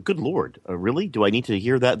more of like, good Lord, really? Do I need to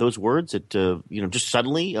hear those words? Just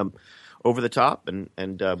suddenly over the top, and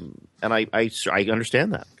I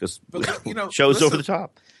understand that because shows over the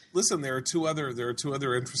top. Listen, there are two other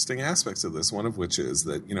interesting aspects of this. One of which is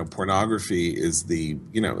that pornography is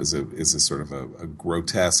is a sort of a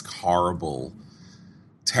grotesque, horrible,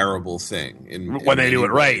 terrible thing when they do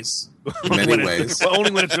it right. In many ways,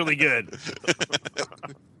 only when it's really good.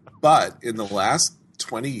 But in the last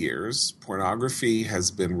 20 years, pornography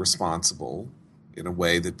has been responsible in a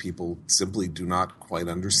way that people simply do not quite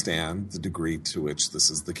understand the degree to which this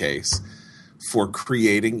is the case, for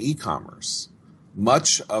creating e-commerce.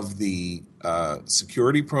 Much of the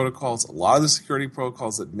security protocols, a lot of the security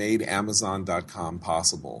protocols that made Amazon.com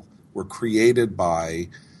possible were created by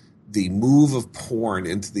the move of porn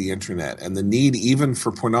into the internet and the need even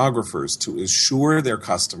for pornographers to assure their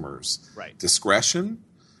customers discretion,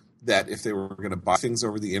 that if they were going to buy things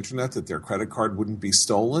over the internet, that their credit card wouldn't be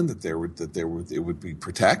stolen, there would be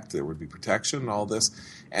protection, all this,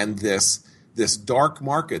 and this dark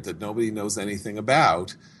market that nobody knows anything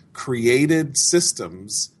about created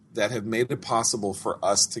systems that have made it possible for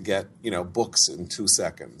us to get books in 2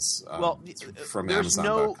 seconds from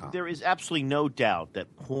Amazon.com. There is absolutely no doubt that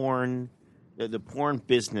the porn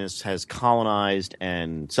business has colonized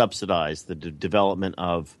and subsidized the development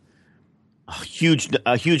of a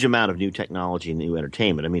huge amount of new technology and new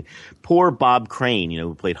entertainment. I mean, poor Bob Crane,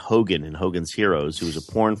 who played Hogan in Hogan's Heroes, who was a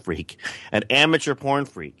porn freak, an amateur porn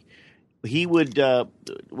freak. He would,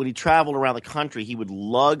 when he traveled around the country, he would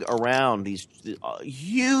lug around these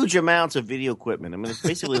huge amounts of video equipment. I mean, it's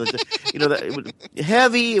basically like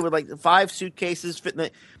heavy. It would like 5 suitcases fit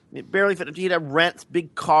in It barely fit. He'd have rents,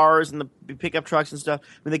 big cars, and the big pickup trucks and stuff.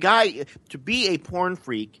 I mean, the guy, to be a porn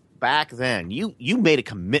freak back then, you made a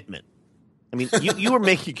commitment. I mean, you were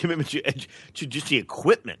making a commitment to just the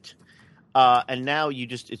equipment, and now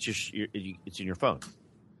it's in your phone.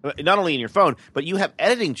 Not only in your phone, but you have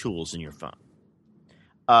editing tools in your phone.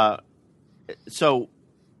 So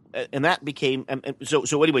that became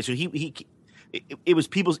so anyway. So it was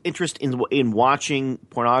people's interest in watching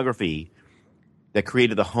pornography that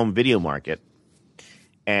created the home video market,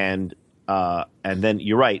 and then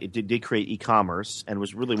you're right. It did create e-commerce and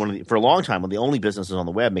was really for a long time one of the only businesses on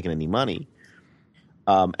the web making any money.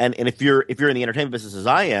 And if you're in the entertainment business as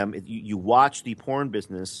I am, you watch the porn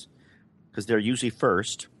business because they're usually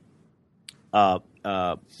first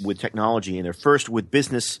with technology, and they're first with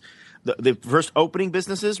business. The first opening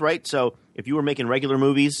businesses, right? So if you were making regular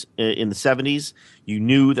movies in the 70s, you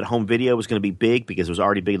knew that home video was going to be big because it was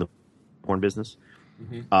already big in the porn business.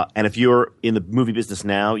 Mm-hmm. And if you're in the movie business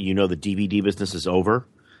now, you know the DVD business is over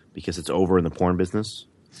because it's over in the porn business.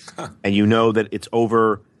 And you know that it's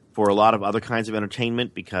over for a lot of other kinds of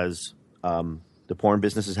entertainment because the porn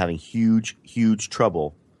business is having huge, huge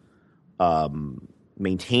trouble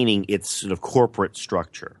maintaining its sort of corporate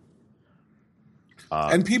structure.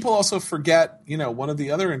 And people also forget, one of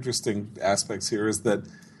the other interesting aspects here is that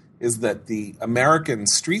the American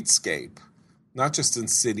streetscape, not just in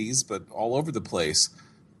cities but all over the place,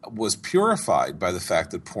 was purified by the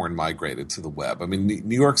fact that porn migrated to the web. I mean,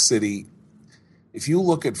 New York City, if you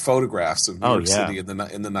look at photographs of New York City in the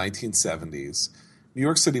 1970s, New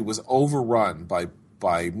York City was overrun by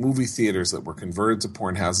movie theaters that were converted to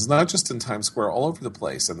porn houses, not just in Times Square, all over the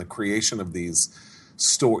place, and the creation of these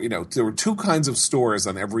there were two kinds of stores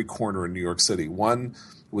on every corner in New York City. One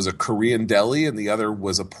was a Korean deli, and the other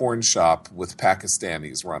was a porn shop with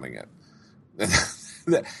Pakistanis running it.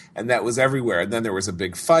 And that was everywhere. And then there was a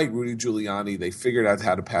big fight. Rudy Giuliani, they figured out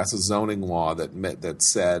how to pass a zoning law that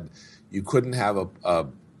said you couldn't have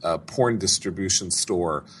a porn distribution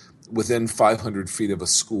store within 500 feet of a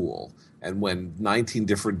school. And when 19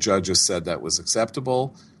 different judges said that was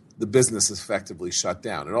acceptable, the business effectively shut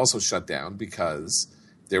down. It also shut down because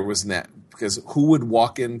because who would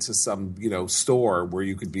walk into some store where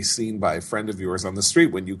you could be seen by a friend of yours on the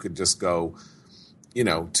street when you could just go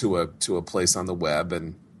to a place on the web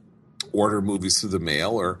and order movies through the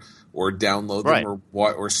mail or download them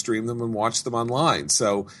or stream them and watch them online.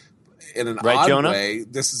 So in an odd Jonah? way,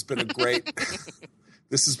 this has been a great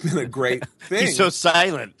this has been a great thing. He's so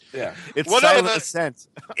silent. Yeah, it's silent assent.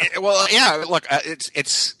 Look,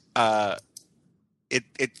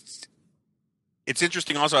 it's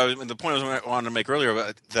interesting. Also, the point I wanted to make earlier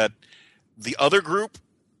about that the other group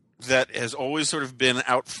that has always sort of been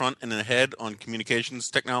out front and ahead on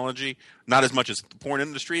communications technology, not as much as the porn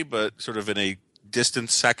industry, but sort of in a distant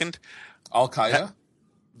second. Al Qaeda,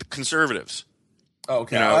 the conservatives. Oh,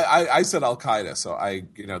 okay. I said Al Qaeda, so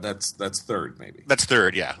that's third, maybe. That's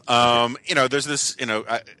third, yeah. There's this.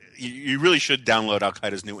 You really should download Al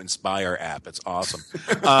Qaeda's new Inspire app. It's awesome.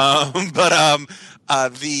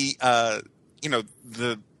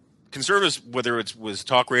 The conservatives, whether it was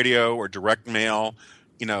talk radio or direct mail,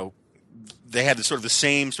 they had the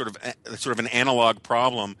same sort of an analog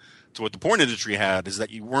problem to what the porn industry had, is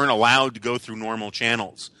that you weren't allowed to go through normal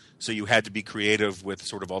channels. So you had to be creative with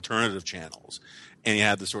sort of alternative channels. And you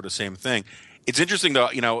had the sort of same thing. It's interesting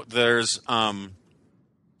though, there's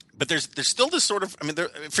but there's still this sort of,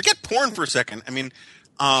 forget porn for a second.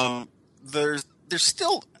 There's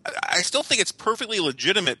still, I still think it's perfectly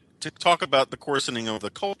legitimate to talk about the coarsening of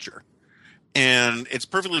the culture. And it's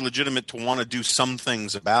perfectly legitimate to want to do some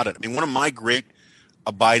things about it. One of my great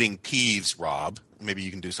abiding peeves, Rob, maybe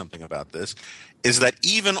you can do something about this, is that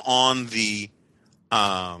even on the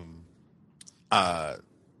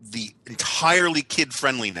entirely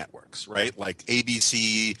kid-friendly networks, right? Like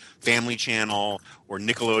ABC, Family Channel, or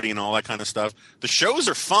Nickelodeon, all that kind of stuff. The shows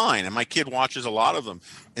are fine, and my kid watches a lot of them.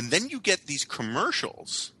 And then you get these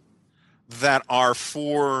commercials that are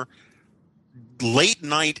for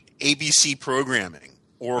late-night ABC programming,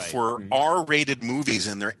 or for R-rated movies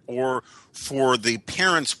in there, or for the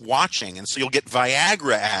parents watching. And so you'll get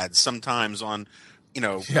Viagra ads sometimes on,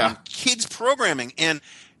 on kids programming. And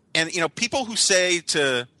people who say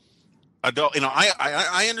to adult,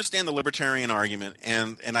 I understand the libertarian argument,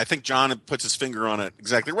 and I think John puts his finger on it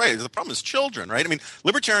exactly right. The problem is children, right?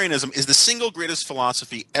 Libertarianism is the single greatest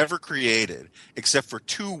philosophy ever created, except for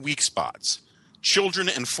two weak spots: children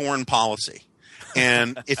and foreign policy.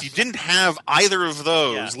 And if you didn't have either of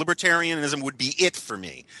those, libertarianism would be it for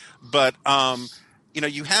me. But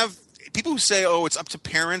you have people who say, "Oh, it's up to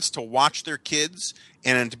parents to watch their kids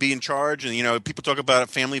and to be in charge," and people talk about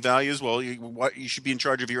family values. Well, you should be in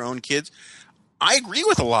charge of your own kids. I agree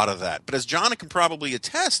with a lot of that, but as John can probably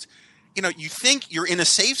attest, you think you're in a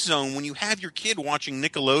safe zone when you have your kid watching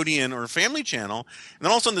Nickelodeon or Family Channel, and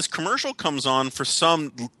then all of a sudden this commercial comes on for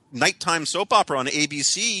some nighttime soap opera on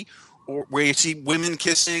ABC, or where you see women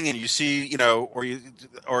kissing, and you see,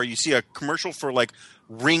 or you see a commercial for like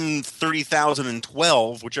Ring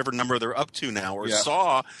 30,012, whichever number they're up to now, or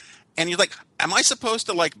Saw, and you're like, am I supposed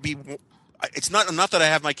to be? It's not enough that I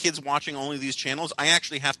have my kids watching only these channels. I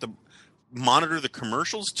actually have to monitor the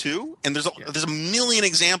commercials too, and there's a million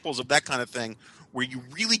examples of that kind of thing where you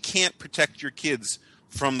really can't protect your kids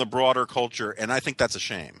from the broader culture, and I think that's a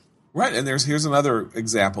shame. Right, and here's another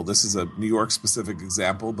example. This is a New York specific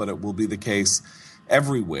example, but it will be the case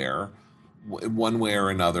everywhere, one way or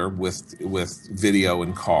another, with video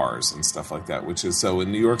and cars and stuff like that. Which is so in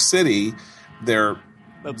New York City, by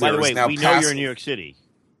the way, we know you're in New York City.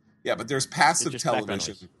 Yeah, but there's passive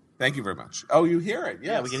television. Thank you very much. Oh, you hear it?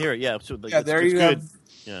 Yes. Yeah, we can hear it. Yeah, so there you go.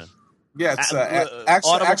 Yeah. Yeah, it's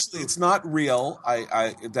actually it's not real.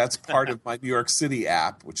 I that's part of my New York City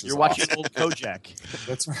app, which is you're watching old Kojak.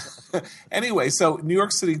 That's right. Anyway, so New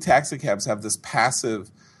York City taxi cabs have this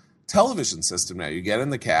passive television system now. You get in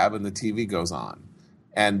the cab and the TV goes on,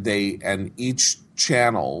 and each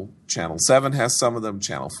channel 7 has some of them,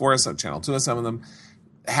 Channel 4 has some, Channel 2 has some of them,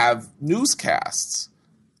 have newscasts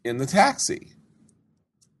in the taxi.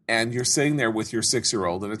 And you're sitting there with your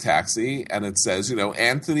 6-year-old in a taxi, and it says,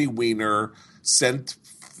 Anthony Weiner sent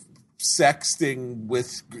sexting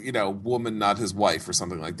with, woman, not his wife, or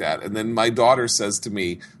something like that. And then my daughter says to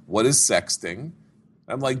me, "What is sexting?"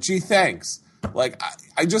 I'm like, "Gee, thanks." Like,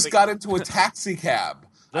 I just got into a taxi cab.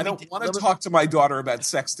 I don't want to talk to my daughter about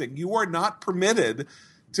sexting. You are not permitted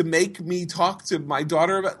to make me talk to my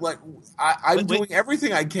daughter about, I'm doing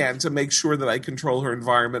everything I can to make sure that I control her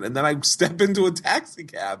environment, and then I step into a taxi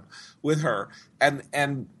cab with her,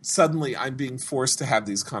 and suddenly I'm being forced to have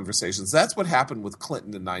these conversations. That's what happened with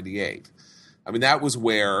Clinton in '98. I mean, that was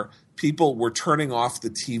where people were turning off the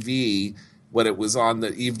TV when it was on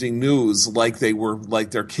the evening news, like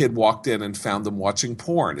their kid walked in and found them watching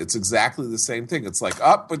porn. It's exactly the same thing. It's like,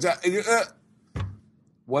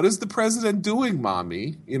 what is the president doing,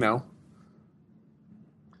 mommy?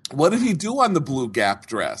 What did he do on the blue Gap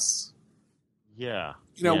dress? Yeah.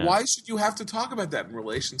 Why should you have to talk about that in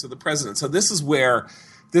relation to the president? So this is where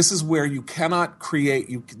you cannot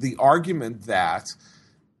create the argument that,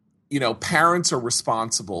 parents are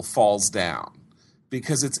responsible falls down,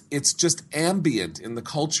 because it's just ambient in the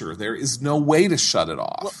culture. There is no way to shut it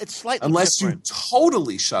off. Well, it's slightly unless different. You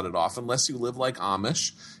totally shut it off, unless you live like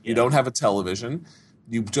Amish, you don't have a television.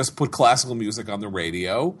 You just put classical music on the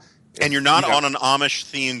radio. And you're not on an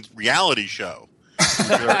Amish-themed reality show.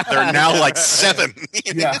 They're now like 7.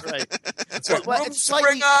 Yeah. Right. That's right. Well, it's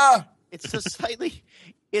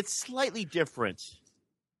slightly different,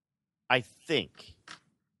 I think.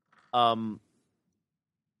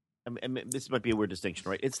 This might be a weird distinction,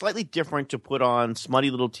 right? It's slightly different to put on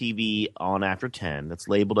smutty little TV on after 10 that's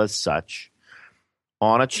labeled as such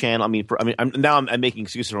on a channel. I'm making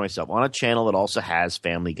excuses for myself, on a channel that also has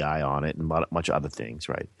Family Guy on it and a bunch of other things,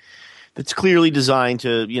 right? That's clearly designed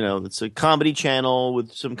to, it's a comedy channel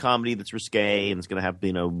with some comedy that's risque, and it's going to have,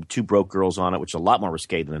 2 broke girls on it, which is a lot more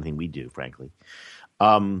risque than anything we do, frankly.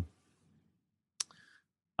 And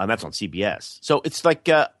that's on CBS. So it's like,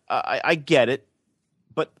 I get it,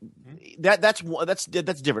 but that's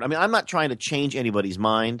different. I mean, I'm not trying to change anybody's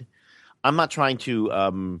mind. I'm not trying to,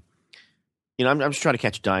 I'm just trying to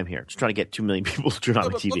catch a dime here. Just trying to get 2 million people to turn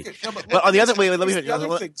on the TV. But on the other way, on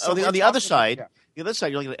the other side, you're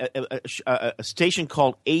looking at a station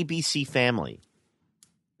called ABC Family.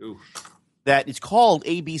 Ooh. That is called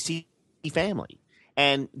ABC Family.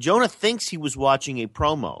 And Jonah thinks he was watching a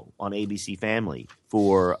promo on ABC Family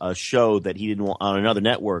for a show that he didn't want on another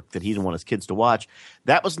network that he didn't want his kids to watch.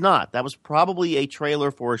 That was not. That was probably a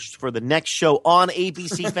trailer for the next show on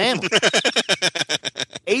ABC Family.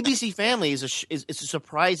 ABC Family is a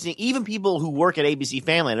surprising. Even people who work at ABC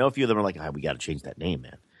Family, I know a few of them are like, we got to change that name,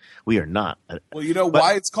 man. We are not. Well,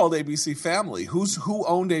 why it's called ABC Family? Who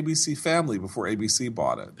owned ABC Family before ABC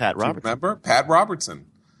bought it? Pat Robertson. Remember? Pat Robertson.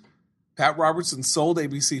 Pat Robertson sold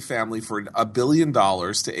ABC Family for $1 billion to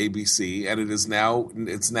ABC, and it's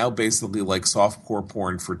now basically like softcore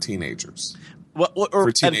porn for teenagers.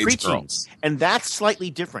 Or teenage preteen. Girls. And that's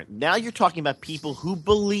slightly different. Now you're talking about people who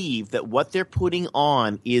believe that what they're putting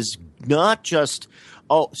on is not just,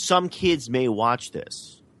 some kids may watch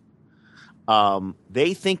this.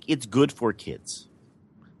 They think it's good for kids.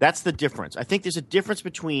 That's the difference. I think there's a difference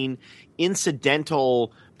between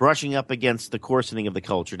incidental brushing up against the coarsening of the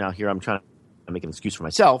culture. Now, here I'm trying to make an excuse for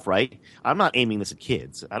myself, right? I'm not aiming this at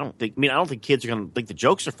kids. I don't think kids are going to think the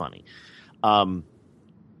jokes are funny. And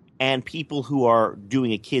people who are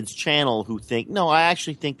doing a kids channel who think, no, I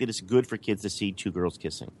actually think that it's good for kids to see two girls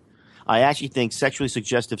kissing. I actually think sexually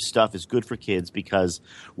suggestive stuff is good for kids because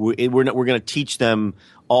we're going to teach them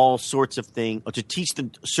all sorts of things, or to teach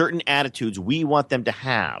them certain attitudes we want them to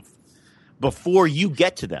have before you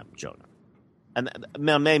get to them, Jonah. And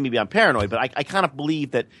maybe I'm paranoid, but I kind of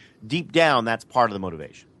believe that deep down that's part of the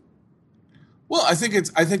motivation. Well, I think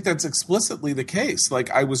that's explicitly the case. Like,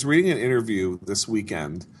 I was reading an interview this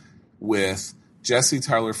weekend with Jesse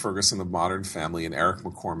Tyler Ferguson of Modern Family and Eric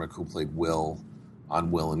McCormick, who played Will on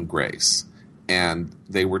Will and Grace. And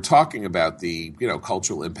they were talking about the,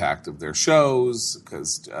 cultural impact of their shows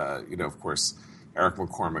because, of course, Eric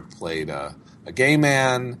McCormick played a gay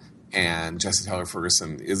man, and Jesse Tyler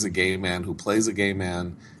Ferguson is a gay man who plays a gay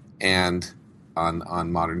man. And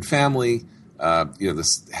on Modern Family,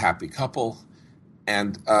 this happy couple.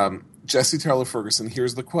 And Jesse Tyler Ferguson,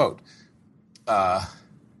 here's the quote.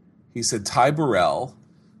 He said, Ty Burrell,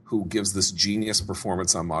 who gives this genius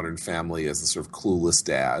performance on Modern Family as the sort of clueless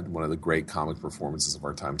dad, one of the great comic performances of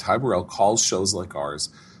our time, Ty Burrell calls shows like ours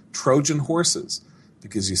Trojan horses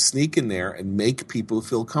because you sneak in there and make people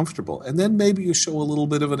feel comfortable. And then maybe you show a little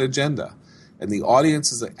bit of an agenda. And the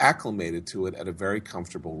audience is acclimated to it at a very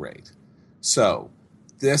comfortable rate. So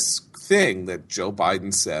this thing that Joe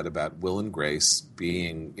Biden said about Will and Grace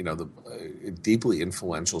being, a deeply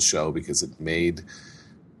influential show because it made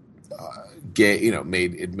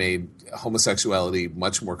made homosexuality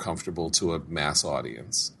much more comfortable to a mass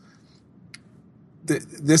audience.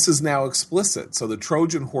 This is now explicit. So the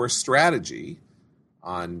Trojan horse strategy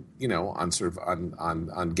on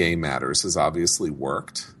gay matters has obviously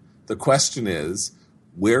worked. The question is,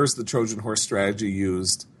 where's the Trojan horse strategy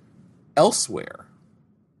used elsewhere?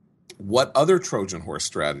 What other Trojan horse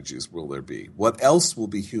strategies will there be? What else will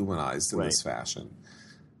be humanized in this fashion?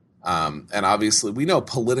 And obviously, we know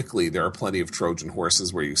politically there are plenty of Trojan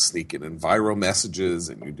horses where you sneak in viral messages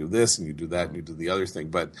and you do this and you do that and you do the other thing.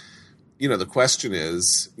 But, the question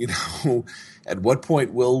is, at what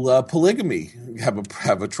point will polygamy have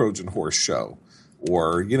a Trojan horse show?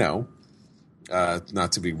 Or,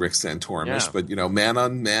 not to be Rick Santoramish, but, man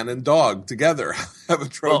on man and dog together have a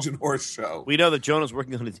Trojan horse show. We know that Jonah's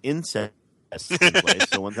working on his incest screenplay,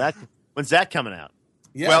 so when's that coming out?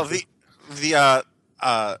 Yeah. Well,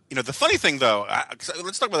 the funny thing, though,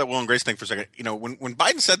 let's talk about that Will and Grace thing for a second. When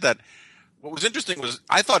Biden said that, what was interesting was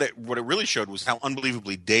I thought what it really showed was how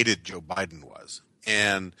unbelievably dated Joe Biden was.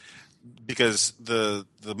 And because the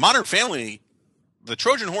Modern Family, the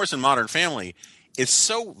Trojan horse in Modern Family is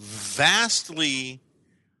so vastly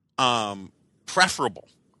preferable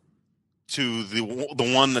to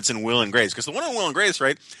the one that's in Will and Grace. Because the one in Will and Grace,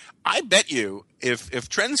 right, I bet you if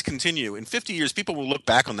trends continue, in 50 years, people will look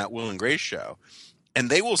back on that Will and Grace show and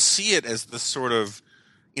they will see it as the sort of,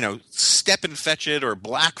 step and fetch it or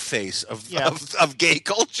blackface of gay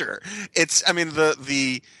culture. It's,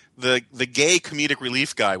 the gay comedic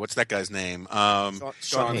relief guy. What's that guy's name?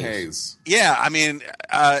 Sean Hayes. Yeah,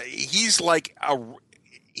 he's like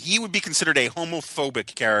he would be considered a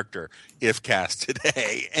homophobic character if cast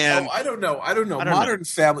today. And I don't know.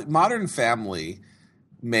 Modern Family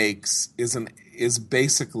is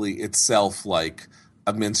basically itself like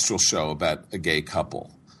a minstrel show about a gay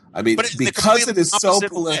couple. Because it is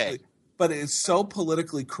so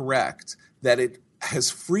politically correct that it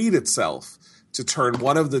has freed itself to turn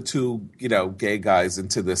one of the two, gay guys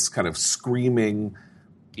into this kind of screaming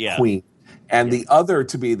queen, and the other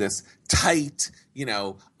to be this tight,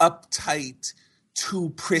 uptight, too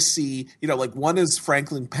prissy. Like one is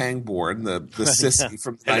Franklin Pangborn, the sissy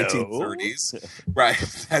from the 1930s, right?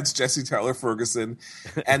 That's Jesse Tyler Ferguson,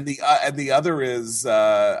 and the other is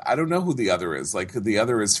I don't know who the other is. Like the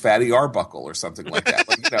other is Fatty Arbuckle or something like that.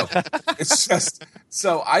 It's just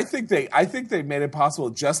so I think they made it possible,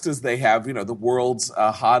 just as they have the world's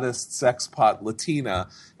hottest sex pot Latina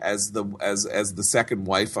as the second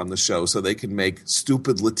wife on the show, so they can make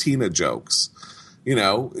stupid Latina jokes.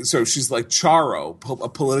 So she's like Charo, a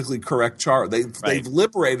politically correct Charo. They've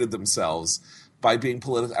liberated themselves by being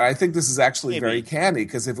political. And I think this is actually very canny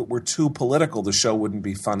because if it were too political, the show wouldn't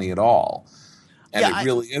be funny at all. And it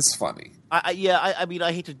really is funny. I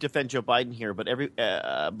hate to defend Joe Biden here, but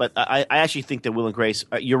I actually think that Will and Grace,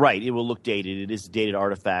 you're right, it will look dated. It is a dated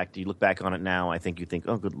artifact. You look back on it now, I think you think,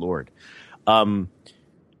 oh, good Lord.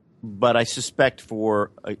 But I suspect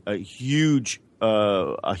for a huge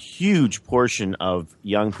portion of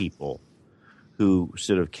young people who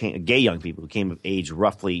sort of gay young people who came of age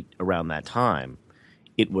roughly around that time,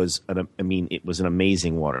 it was an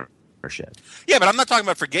amazing watershed. Yeah, but I'm not talking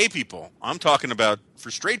about for gay people. I'm talking about for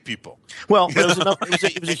straight people. Well, but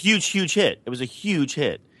it was a huge hit. It was a huge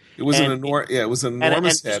hit. It was and, an enormous and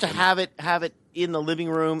hit. Just to have it in the living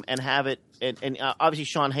room and have it, and obviously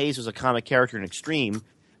Sean Hayes was a comic character in Extreme,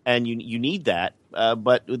 and you need that,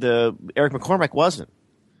 but the Eric McCormack wasn't,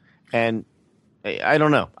 and I don't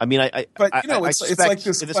know. I mean, it's like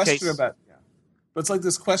this question about, but it's like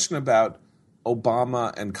this question about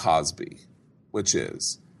Obama and Cosby, which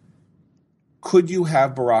is, could you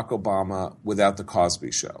have Barack Obama without the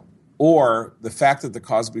Cosby Show? Or the fact that the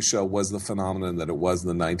Cosby Show was the phenomenon that it was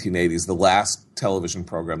in the 1980s, the last television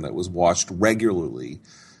program that was watched regularly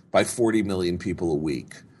by 40 million people a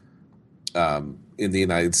week in the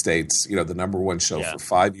United States, the number one show for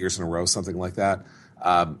 5 years in a row, something like that.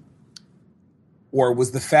 Or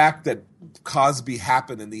was the fact that Cosby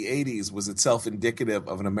happened in the 80s was itself indicative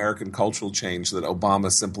of an American cultural change that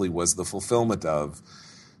Obama simply was the fulfillment of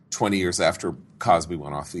 20 years after Cosby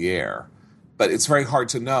went off the air? But it's very hard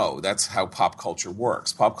to know. That's how pop culture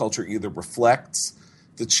works. Pop culture either reflects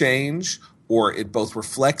the change, or it both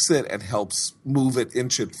reflects it and helps move it,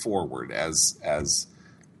 inch it forward, as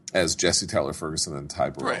Jesse Taylor Ferguson and Ty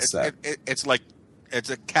Burrell said. It's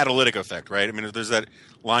a catalytic effect, right? I mean, there's that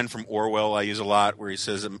line from Orwell I use a lot where he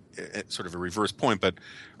says, it's sort of a reverse point, but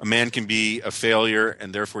a man can be a failure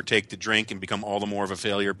and therefore take to drink and become all the more of a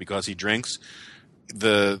failure because he drinks.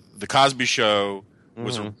 The Cosby Show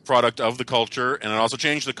was a product of the culture, and it also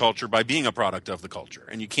changed the culture by being a product of the culture.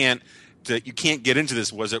 And you can't get into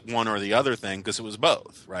this, was it one or the other thing, because it was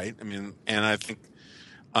both, right? I mean, and I think,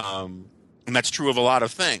 and that's true of a lot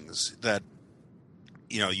of things, that,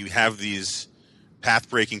 you have these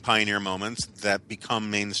path-breaking pioneer moments that become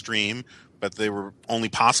mainstream, but they were only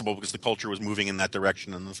possible because the culture was moving in that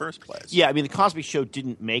direction in the first place. Yeah, I mean, the Cosby Show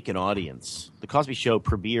didn't make an audience. The Cosby Show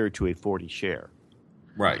premiered to a 40 share.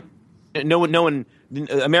 Right. No one.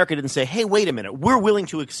 America didn't say, "Hey, wait a minute, we're willing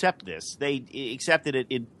to accept this." They accepted it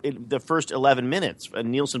in the first 11 minutes,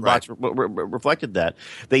 and Nielsen Box reflected that.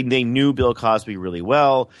 They knew Bill Cosby really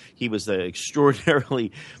well. He was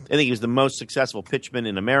extraordinarily. I think he was the most successful pitchman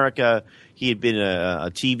in America. He had been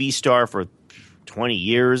a TV star for 20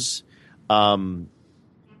 years.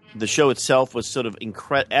 The show itself was sort of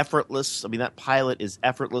effortless. I mean, that pilot is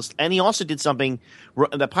effortless, and he also did something.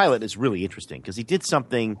 The pilot is really interesting because he did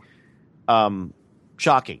something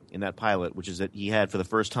shocking in that pilot, which is that he had, for the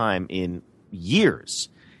first time in years,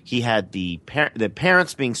 he had the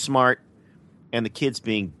parents being smart and the kids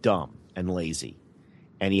being dumb and lazy,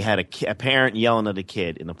 and he had a parent yelling at a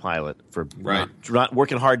kid in the pilot for not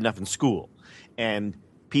working hard enough in school, and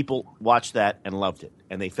people watched that and loved it,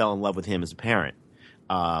 and they fell in love with him as a parent.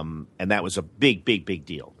 And that was a big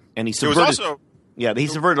deal. And he subverted. He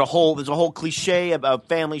subverted there's a whole cliche about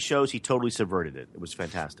family shows. He totally subverted it. It was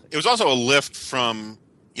fantastic. It was also a lift from,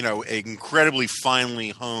 an incredibly finely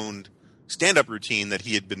honed stand-up routine that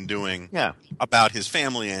he had been doing about his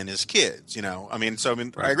family and his kids, I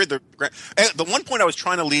agree. The one point I was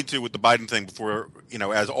trying to lead to with the Biden thing before,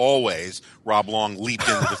 as always, Rob Long leaped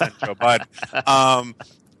in to defend Joe Biden,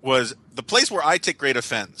 was the place where I take great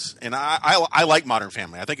offense. And I like Modern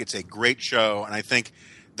Family. I think it's a great show, and I think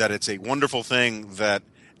that it's a wonderful thing that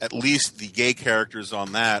at least the gay characters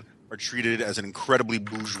on that are treated as an incredibly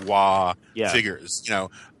bourgeois figures,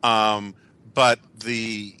 But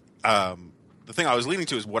the thing I was leading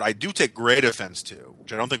to is what I do take great offense to,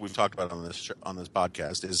 which I don't think we've talked about on this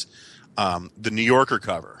podcast, is the New Yorker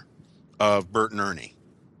cover of Bert and Ernie,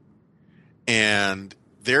 and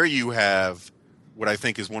there you have what I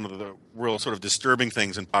think is one of the real sort of disturbing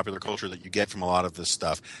things in popular culture that you get from a lot of this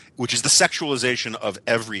stuff, which is the sexualization of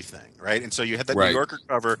everything, right? And so you had that New Yorker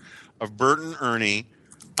cover of Bert and Ernie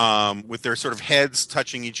with their sort of heads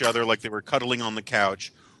touching each other like they were cuddling on the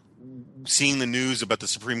couch, seeing the news about the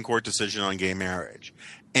Supreme Court decision on gay marriage.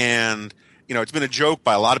 And, it's been a joke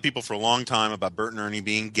by a lot of people for a long time about Bert and Ernie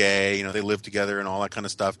being gay. They live together and all that kind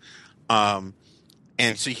of stuff. And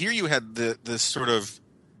so here you had this sort of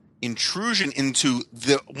intrusion into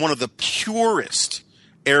one of the purest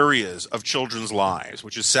areas of children's lives,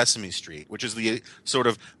 which is Sesame Street, which is the sort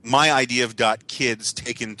of my idea of kids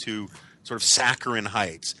taken to sort of saccharine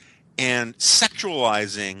heights, and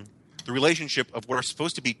sexualizing the relationship of what are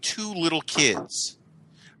supposed to be two little kids,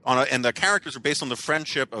 and the characters are based on the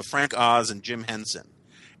friendship of Frank Oz and Jim Henson,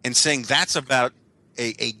 and saying that's about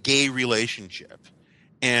a gay relationship.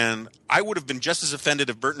 And I would have been just as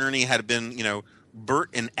offended if Bert and Ernie had been, Bert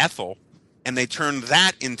and Ethel, and they turn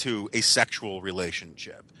that into a sexual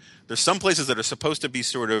relationship. There's some places that are supposed to be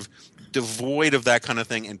sort of devoid of that kind of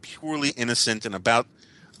thing and purely innocent and about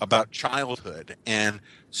childhood. And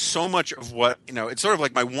so much of what, it's sort of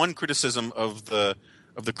like my one criticism of the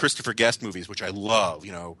Christopher Guest movies, which I love,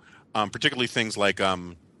 particularly things like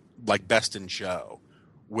Best in Show,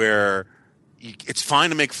 where it's fine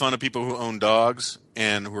to make fun of people who own dogs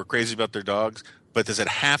and who are crazy about their dogs, but does it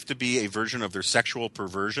have to be a version of their sexual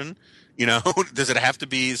perversion? Does it have to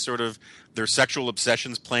be sort of their sexual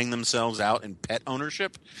obsessions playing themselves out in pet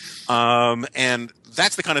ownership? And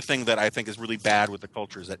that's the kind of thing that I think is really bad with the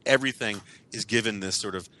culture, is that everything is given this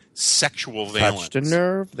sort of sexual valence. Touched a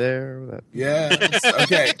nerve there. Yes.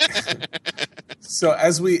 Okay. So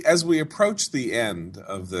as we approach the end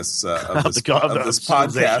of this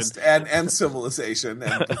podcast and civilization,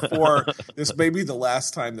 and before this may be the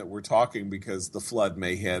last time that we're talking, because the flood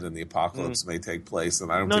may hit and the apocalypse may take place,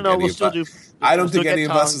 and I don't think any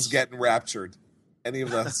of us is getting raptured. Any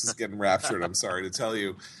of us is getting raptured. I'm sorry to tell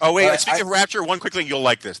you. Oh wait, speaking of rapture, one quick thing, you'll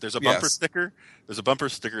like this. There's a bumper sticker. There's a bumper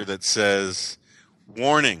sticker that says,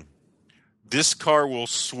 "Warning: This car will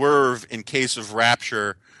swerve in case of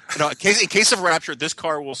rapture." In case of rapture, this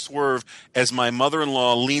car will swerve as my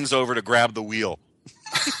mother-in-law leans over to grab the wheel.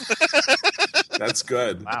 That's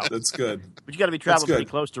good. Wow. That's good. But you got to be traveling pretty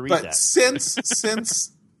close to read that. But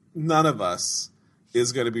since none of us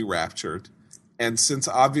is going to be raptured, and since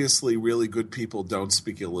obviously really good people don't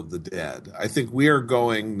speak ill of the dead, I think we are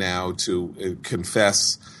going now to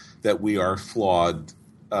confess that we are flawed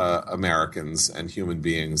Americans and human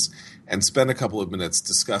beings, and spend a couple of minutes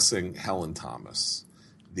discussing Helen Thomas.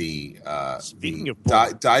 Died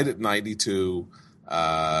at 92,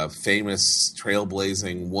 famous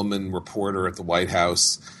trailblazing woman reporter at the White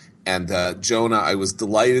House. And Jonah, I was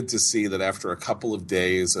delighted to see that after a couple of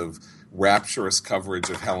days of rapturous coverage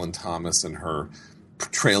of Helen Thomas and her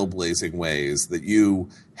trailblazing ways, that you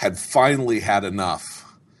had finally had enough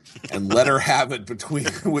and let her have it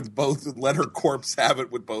let her corpse have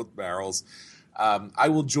it with both barrels. I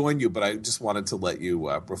will join you, but I just wanted to let you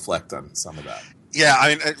reflect on some of that. Yeah, I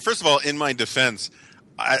mean, first of all, in my defense,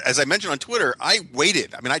 as I mentioned on Twitter, I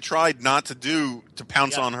waited. I mean, I tried not to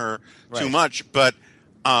pounce on her too much, but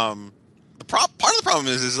part of the problem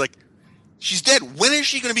is like, she's dead. When is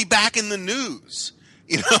she going to be back in the news?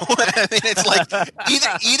 I mean, it's like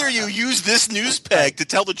either you use this news peg to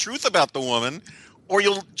tell the truth about the woman, or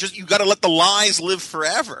you got to let the lies live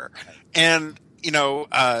forever. And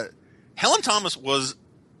Helen Thomas was,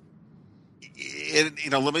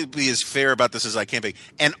 let me be as fair about this as I can be,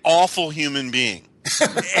 an awful human being.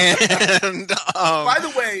 And by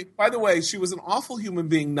the way, she was an awful human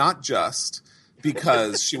being, not just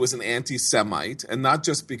because she was an anti-Semite, and not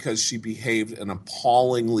just because she behaved in an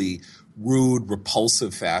appallingly rude,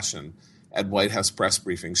 repulsive fashion at White House press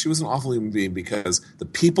briefings. She was an awful human being because the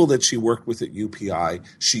people that she worked with at UPI,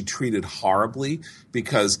 she treated horribly,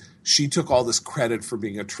 because she took all this credit for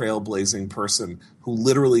being a trailblazing person who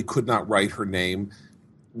literally could not write her name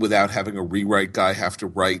without having a rewrite guy have to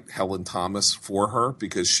write Helen Thomas for her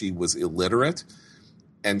because she was illiterate.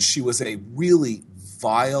 And she was a really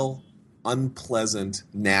vile, unpleasant,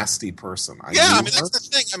 nasty person. That's the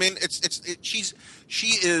thing. I mean, she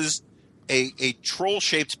is a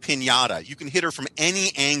troll-shaped pinata. You can hit her from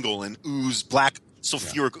any angle, and black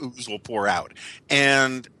sulfuric ooze will pour out.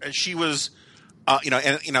 And she was,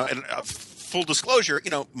 full disclosure,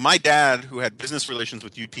 my dad, who had business relations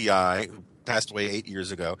with UPI, who passed away 8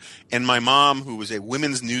 years ago, and my mom, who was a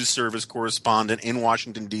women's news service correspondent in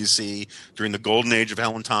Washington, D.C. during the golden age of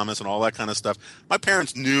Helen Thomas and all that kind of stuff. My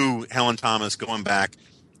parents knew Helen Thomas going back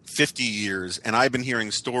 50 years, and I've been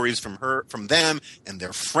hearing stories from them and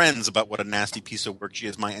their friends about what a nasty piece of work she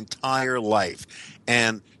is my entire life.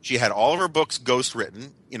 And she had all of her books ghostwritten.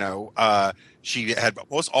 She had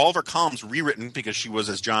almost all of her columns rewritten because she was,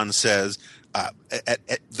 as John says,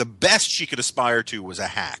 at the best she could aspire to was a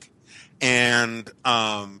hack. And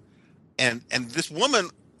this woman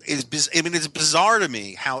it's bizarre to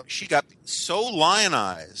me how she got so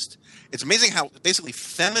lionized. It's amazing how basically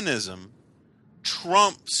feminism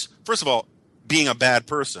trumps, first of all, being a bad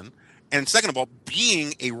person, and second of all,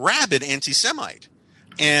 being a rabid anti-Semite.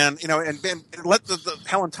 And let the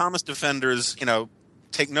Helen Thomas defenders,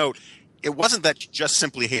 take note. It wasn't that she just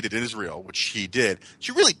simply hated Israel, which she did.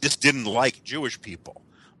 She really just didn't like Jewish people.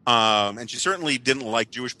 And she certainly didn't like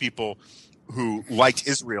Jewish people who liked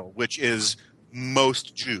Israel, which is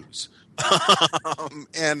most Jews.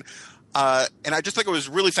 And I just think it was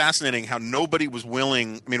really fascinating how nobody was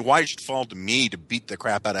willing. I mean, why it should fall to me to beat the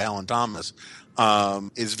crap out of Helen Thomas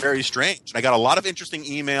is very strange. I got a lot of interesting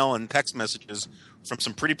email and text messages from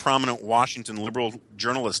some pretty prominent Washington liberal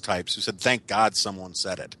journalist types who said, "Thank God someone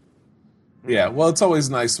said it." Yeah, well, it's always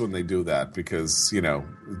nice when they do that because, it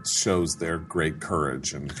shows their great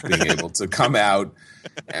courage and being able to come out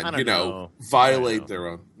and, violate their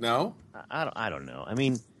own. No? I don't know. I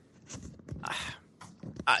mean,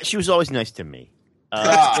 she was always nice to me.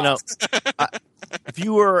 If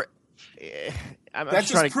you were... that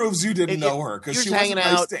just proves you didn't know her because she wasn't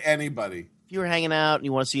nice to anybody. If you were hanging out and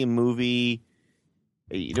you want to see a movie...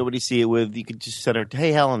 Nobody see it with. You could just send her,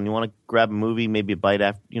 "Hey, Helen, you want to grab a movie, maybe a bite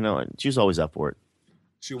after?" She was always up for it.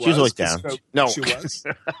 She was always down. No, she was.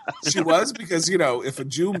 She was because if a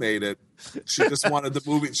Jew made it, she just wanted the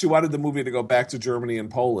movie. She wanted the movie to go back to Germany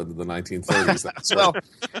and Poland in the 1930s.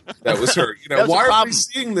 That was her. Why are we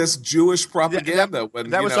seeing this Jewish propaganda when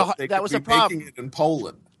they could be making it in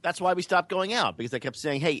Poland? That's why we stopped going out because they kept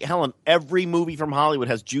saying, "Hey, Helen, every movie from Hollywood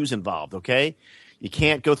has Jews involved." Okay. We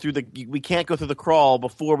can't go through the crawl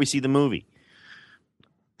before we see the movie.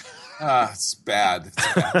 It's bad.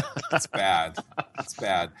 It's bad. It's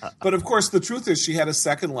bad. But of course, the truth is she had a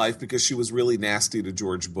second life because she was really nasty to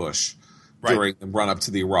George Bush during the run up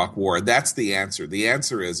to the Iraq War. That's the answer. The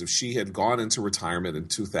answer is if she had gone into retirement in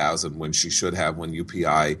 2000 when she should have, when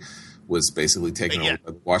UPI was basically taken over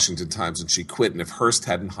by the Washington Times, and she quit. And if Hearst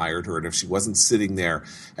hadn't hired her, and if she wasn't sitting there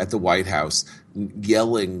at the White House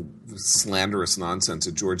yelling slanderous nonsense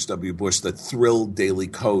at George W. Bush that thrilled Daily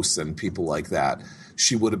Kos and people like that,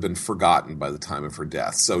 she would have been forgotten by the time of her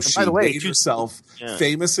death. So she made herself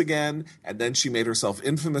famous again, and then she made herself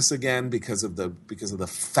infamous again because of the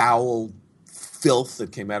foul filth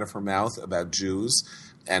that came out of her mouth about Jews,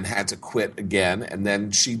 and had to quit again. And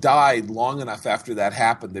then she died long enough after that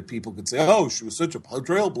happened that people could say, "Oh, she was such a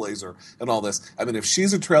trailblazer," and all this. I mean, if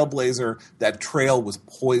she's a trailblazer, that trail was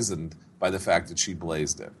poisoned by the fact that she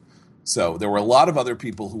blazed it. So there were a lot of other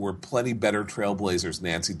people who were plenty better trailblazers.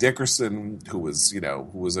 Nancy Dickerson, who was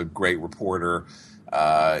a great reporter.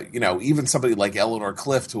 Even somebody like Eleanor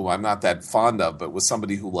Clift, who I'm not that fond of, but was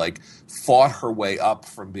somebody who fought her way up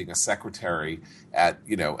from being a secretary at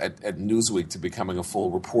Newsweek to becoming a full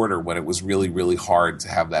reporter when it was really, really hard to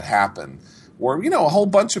have that happen. Or, a whole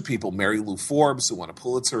bunch of people, Mary Lou Forbes, who won a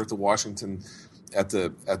Pulitzer at the Washington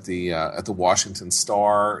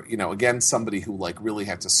Star, again, somebody who really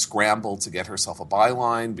had to scramble to get herself a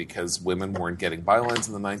byline because women weren't getting bylines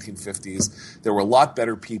in the 1950s. There were a lot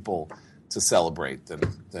better people to celebrate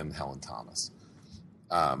than Helen Thomas,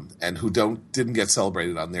 and who didn't get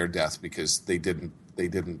celebrated on their death because they didn't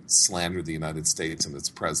slander the United States and its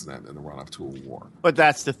president in the run up to a war. But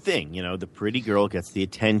that's the thing, the pretty girl gets the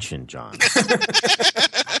attention, John.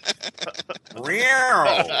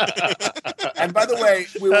 And by the way,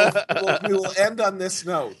 we will end on this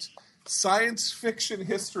note. Science fiction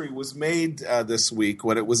history was made this week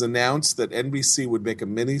when it was announced that NBC would make a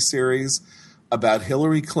miniseries about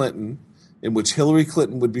Hillary Clinton, in which Hillary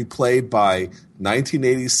Clinton would be played by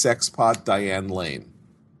 1980s sexpot Diane Lane.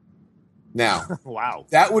 Now, wow,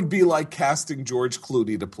 that would be like casting George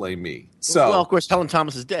Clooney to play me. So, well, of course, Helen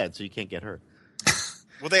Thomas is dead, so you can't get her.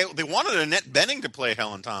 Well, they wanted Annette Bening to play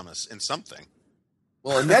Helen Thomas in something.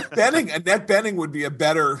 Well, Annette Bening would be a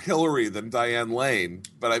better Hillary than Diane Lane.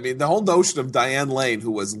 But I mean, the whole notion of Diane Lane,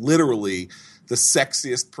 who was literally the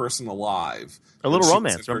sexiest person alive. A Little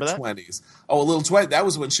Romance, remember that? 20s. Oh, a Little 20. That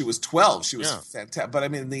was when she was 12. She was fantastic. But I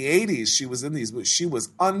mean, in the 80s, she was in these. She was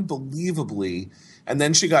unbelievably. And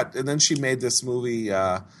then she made this movie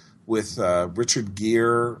with Richard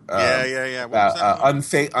Gere.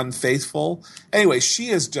 Unfaithful. Anyway, she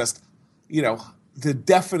is just, the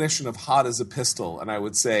definition of hot as a pistol. And I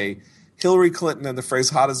would say Hillary Clinton and the phrase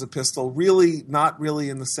 "hot as a pistol" really not really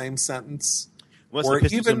in the same sentence. Or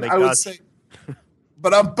even I would say.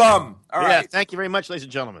 But I'm bum. All right. Thank you very much, ladies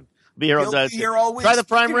and gentlemen. Be here all week. Try the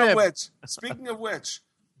prime rib. Speaking of which,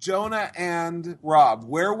 Jonah and Rob,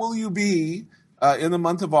 where will you be in the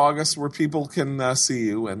month of August where people can see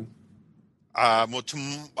you? And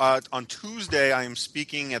on Tuesday, I am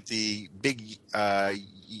speaking at the big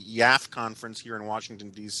YAF conference here in Washington,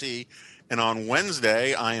 D.C. And on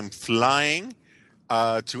Wednesday, I am flying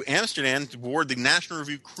to Amsterdam to board the National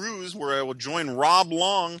Review cruise where I will join Rob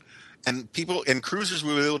Long. And people and cruisers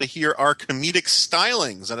will be able to hear our comedic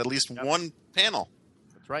stylings at least one panel.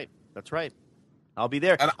 That's right. I'll be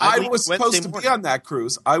there. And I was supposed to be on that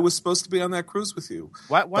cruise. I was supposed to be on that cruise with you.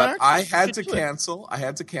 Why but I had to cancel. I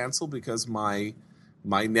had to cancel because my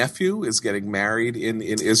nephew is getting married in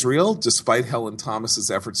Israel, despite Helen Thomas's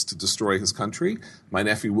efforts to destroy his country. My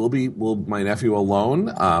nephew my nephew alone,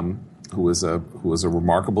 who is a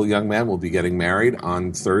remarkable young man, will be getting married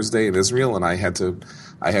on Thursday in Israel, and I had to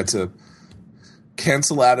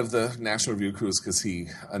cancel out of the National Review cruise because he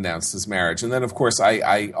announced his marriage. And then, of course,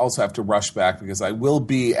 I also have to rush back because I will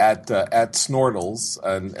be at Snortles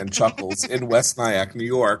and Chuckles in West Nyack, New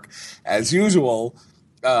York, as usual,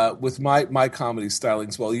 with my comedy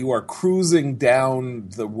stylings. While you are cruising down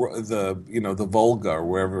the Volga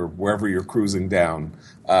or wherever you're cruising down,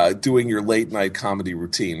 doing your late night comedy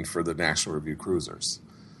routine for the National Review cruisers.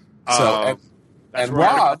 So. That's and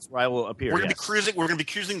Rob, that's where I will appear. We're going to be cruising. We're going to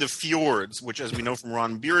be cruising the fjords, which, as we know from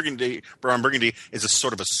Ron Burgundy, is a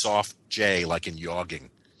sort of a soft J, like in yogging.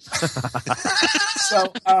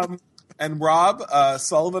 So, and Rob,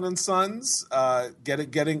 Sullivan and Sons,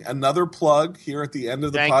 getting another plug here at the end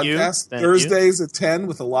of the podcast. Thursdays at 10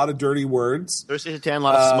 with a lot of dirty words. Thursdays at 10, a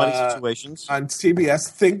lot of smutty situations on CBS.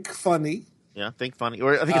 Think Funny. Yeah, Think Funny,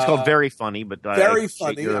 or I think it's called Very Funny, but Very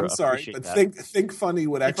Funny. I'm sorry, but Think Funny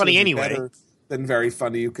would actually be better than Very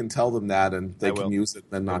Funny. You can tell them that, and they can use it,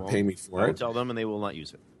 and not pay me for it. I will tell them, and they will not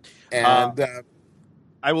use it. And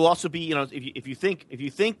I will also be, if you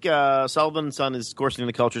think Sullivan and Son is Coarsening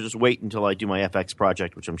the Culture, just wait until I do my FX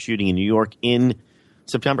project, which I'm shooting in New York in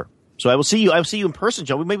September. So I will see you. I will see you in person,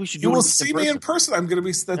 Joe. Maybe we should do. You will see me in person. I'm going to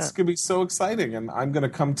be. That's going to be so exciting, and I'm going to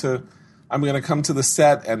come to the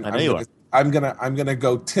set, and I'm going to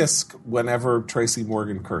go tisk whenever Tracy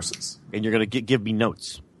Morgan curses, and you're going to give me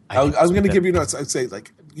notes. I was going to give you notes. I'd say,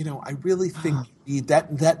 I really think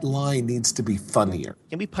that line needs to be funnier.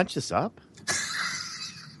 Can we punch this up?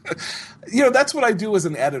 That's what I do as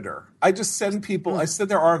an editor. I just send people. I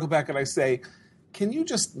send their article back, and I say, "Can you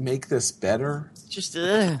just make this better? Just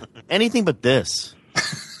anything but this."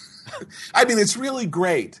 I mean, it's really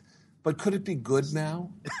great, but could it be good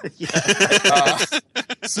now?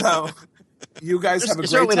 So, you guys have a great time.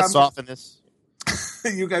 Is there a way to soften this?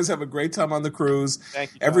 You guys have a great time on the cruise.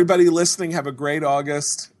 Thank you, John. Everybody listening, have a great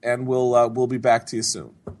August, and we'll be back to you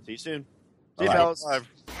soon. See you soon. See you, fellas.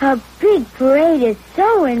 A big parade is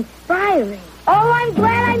so inspiring. Oh, I'm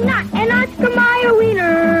glad I'm not an Oscar Mayer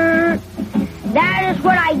wiener. That is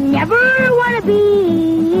what I never want to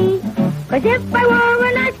be. 'Cause if I were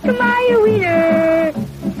an Oscar Mayer wiener,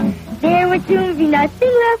 there would soon be nothing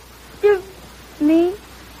left of me.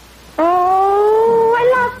 Oh, I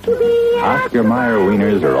love to be an Oscar Mayer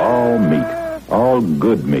wieners are all meat, all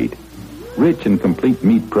good meat. Rich and complete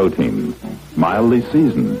meat protein, mildly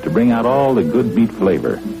seasoned to bring out all the good meat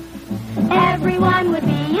flavor. Everyone would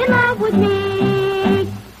be in love with me.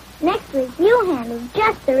 Next week, you handle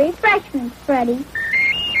just the refreshments, Freddie.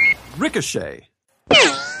 Ricochet.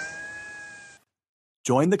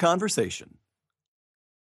 Join the conversation.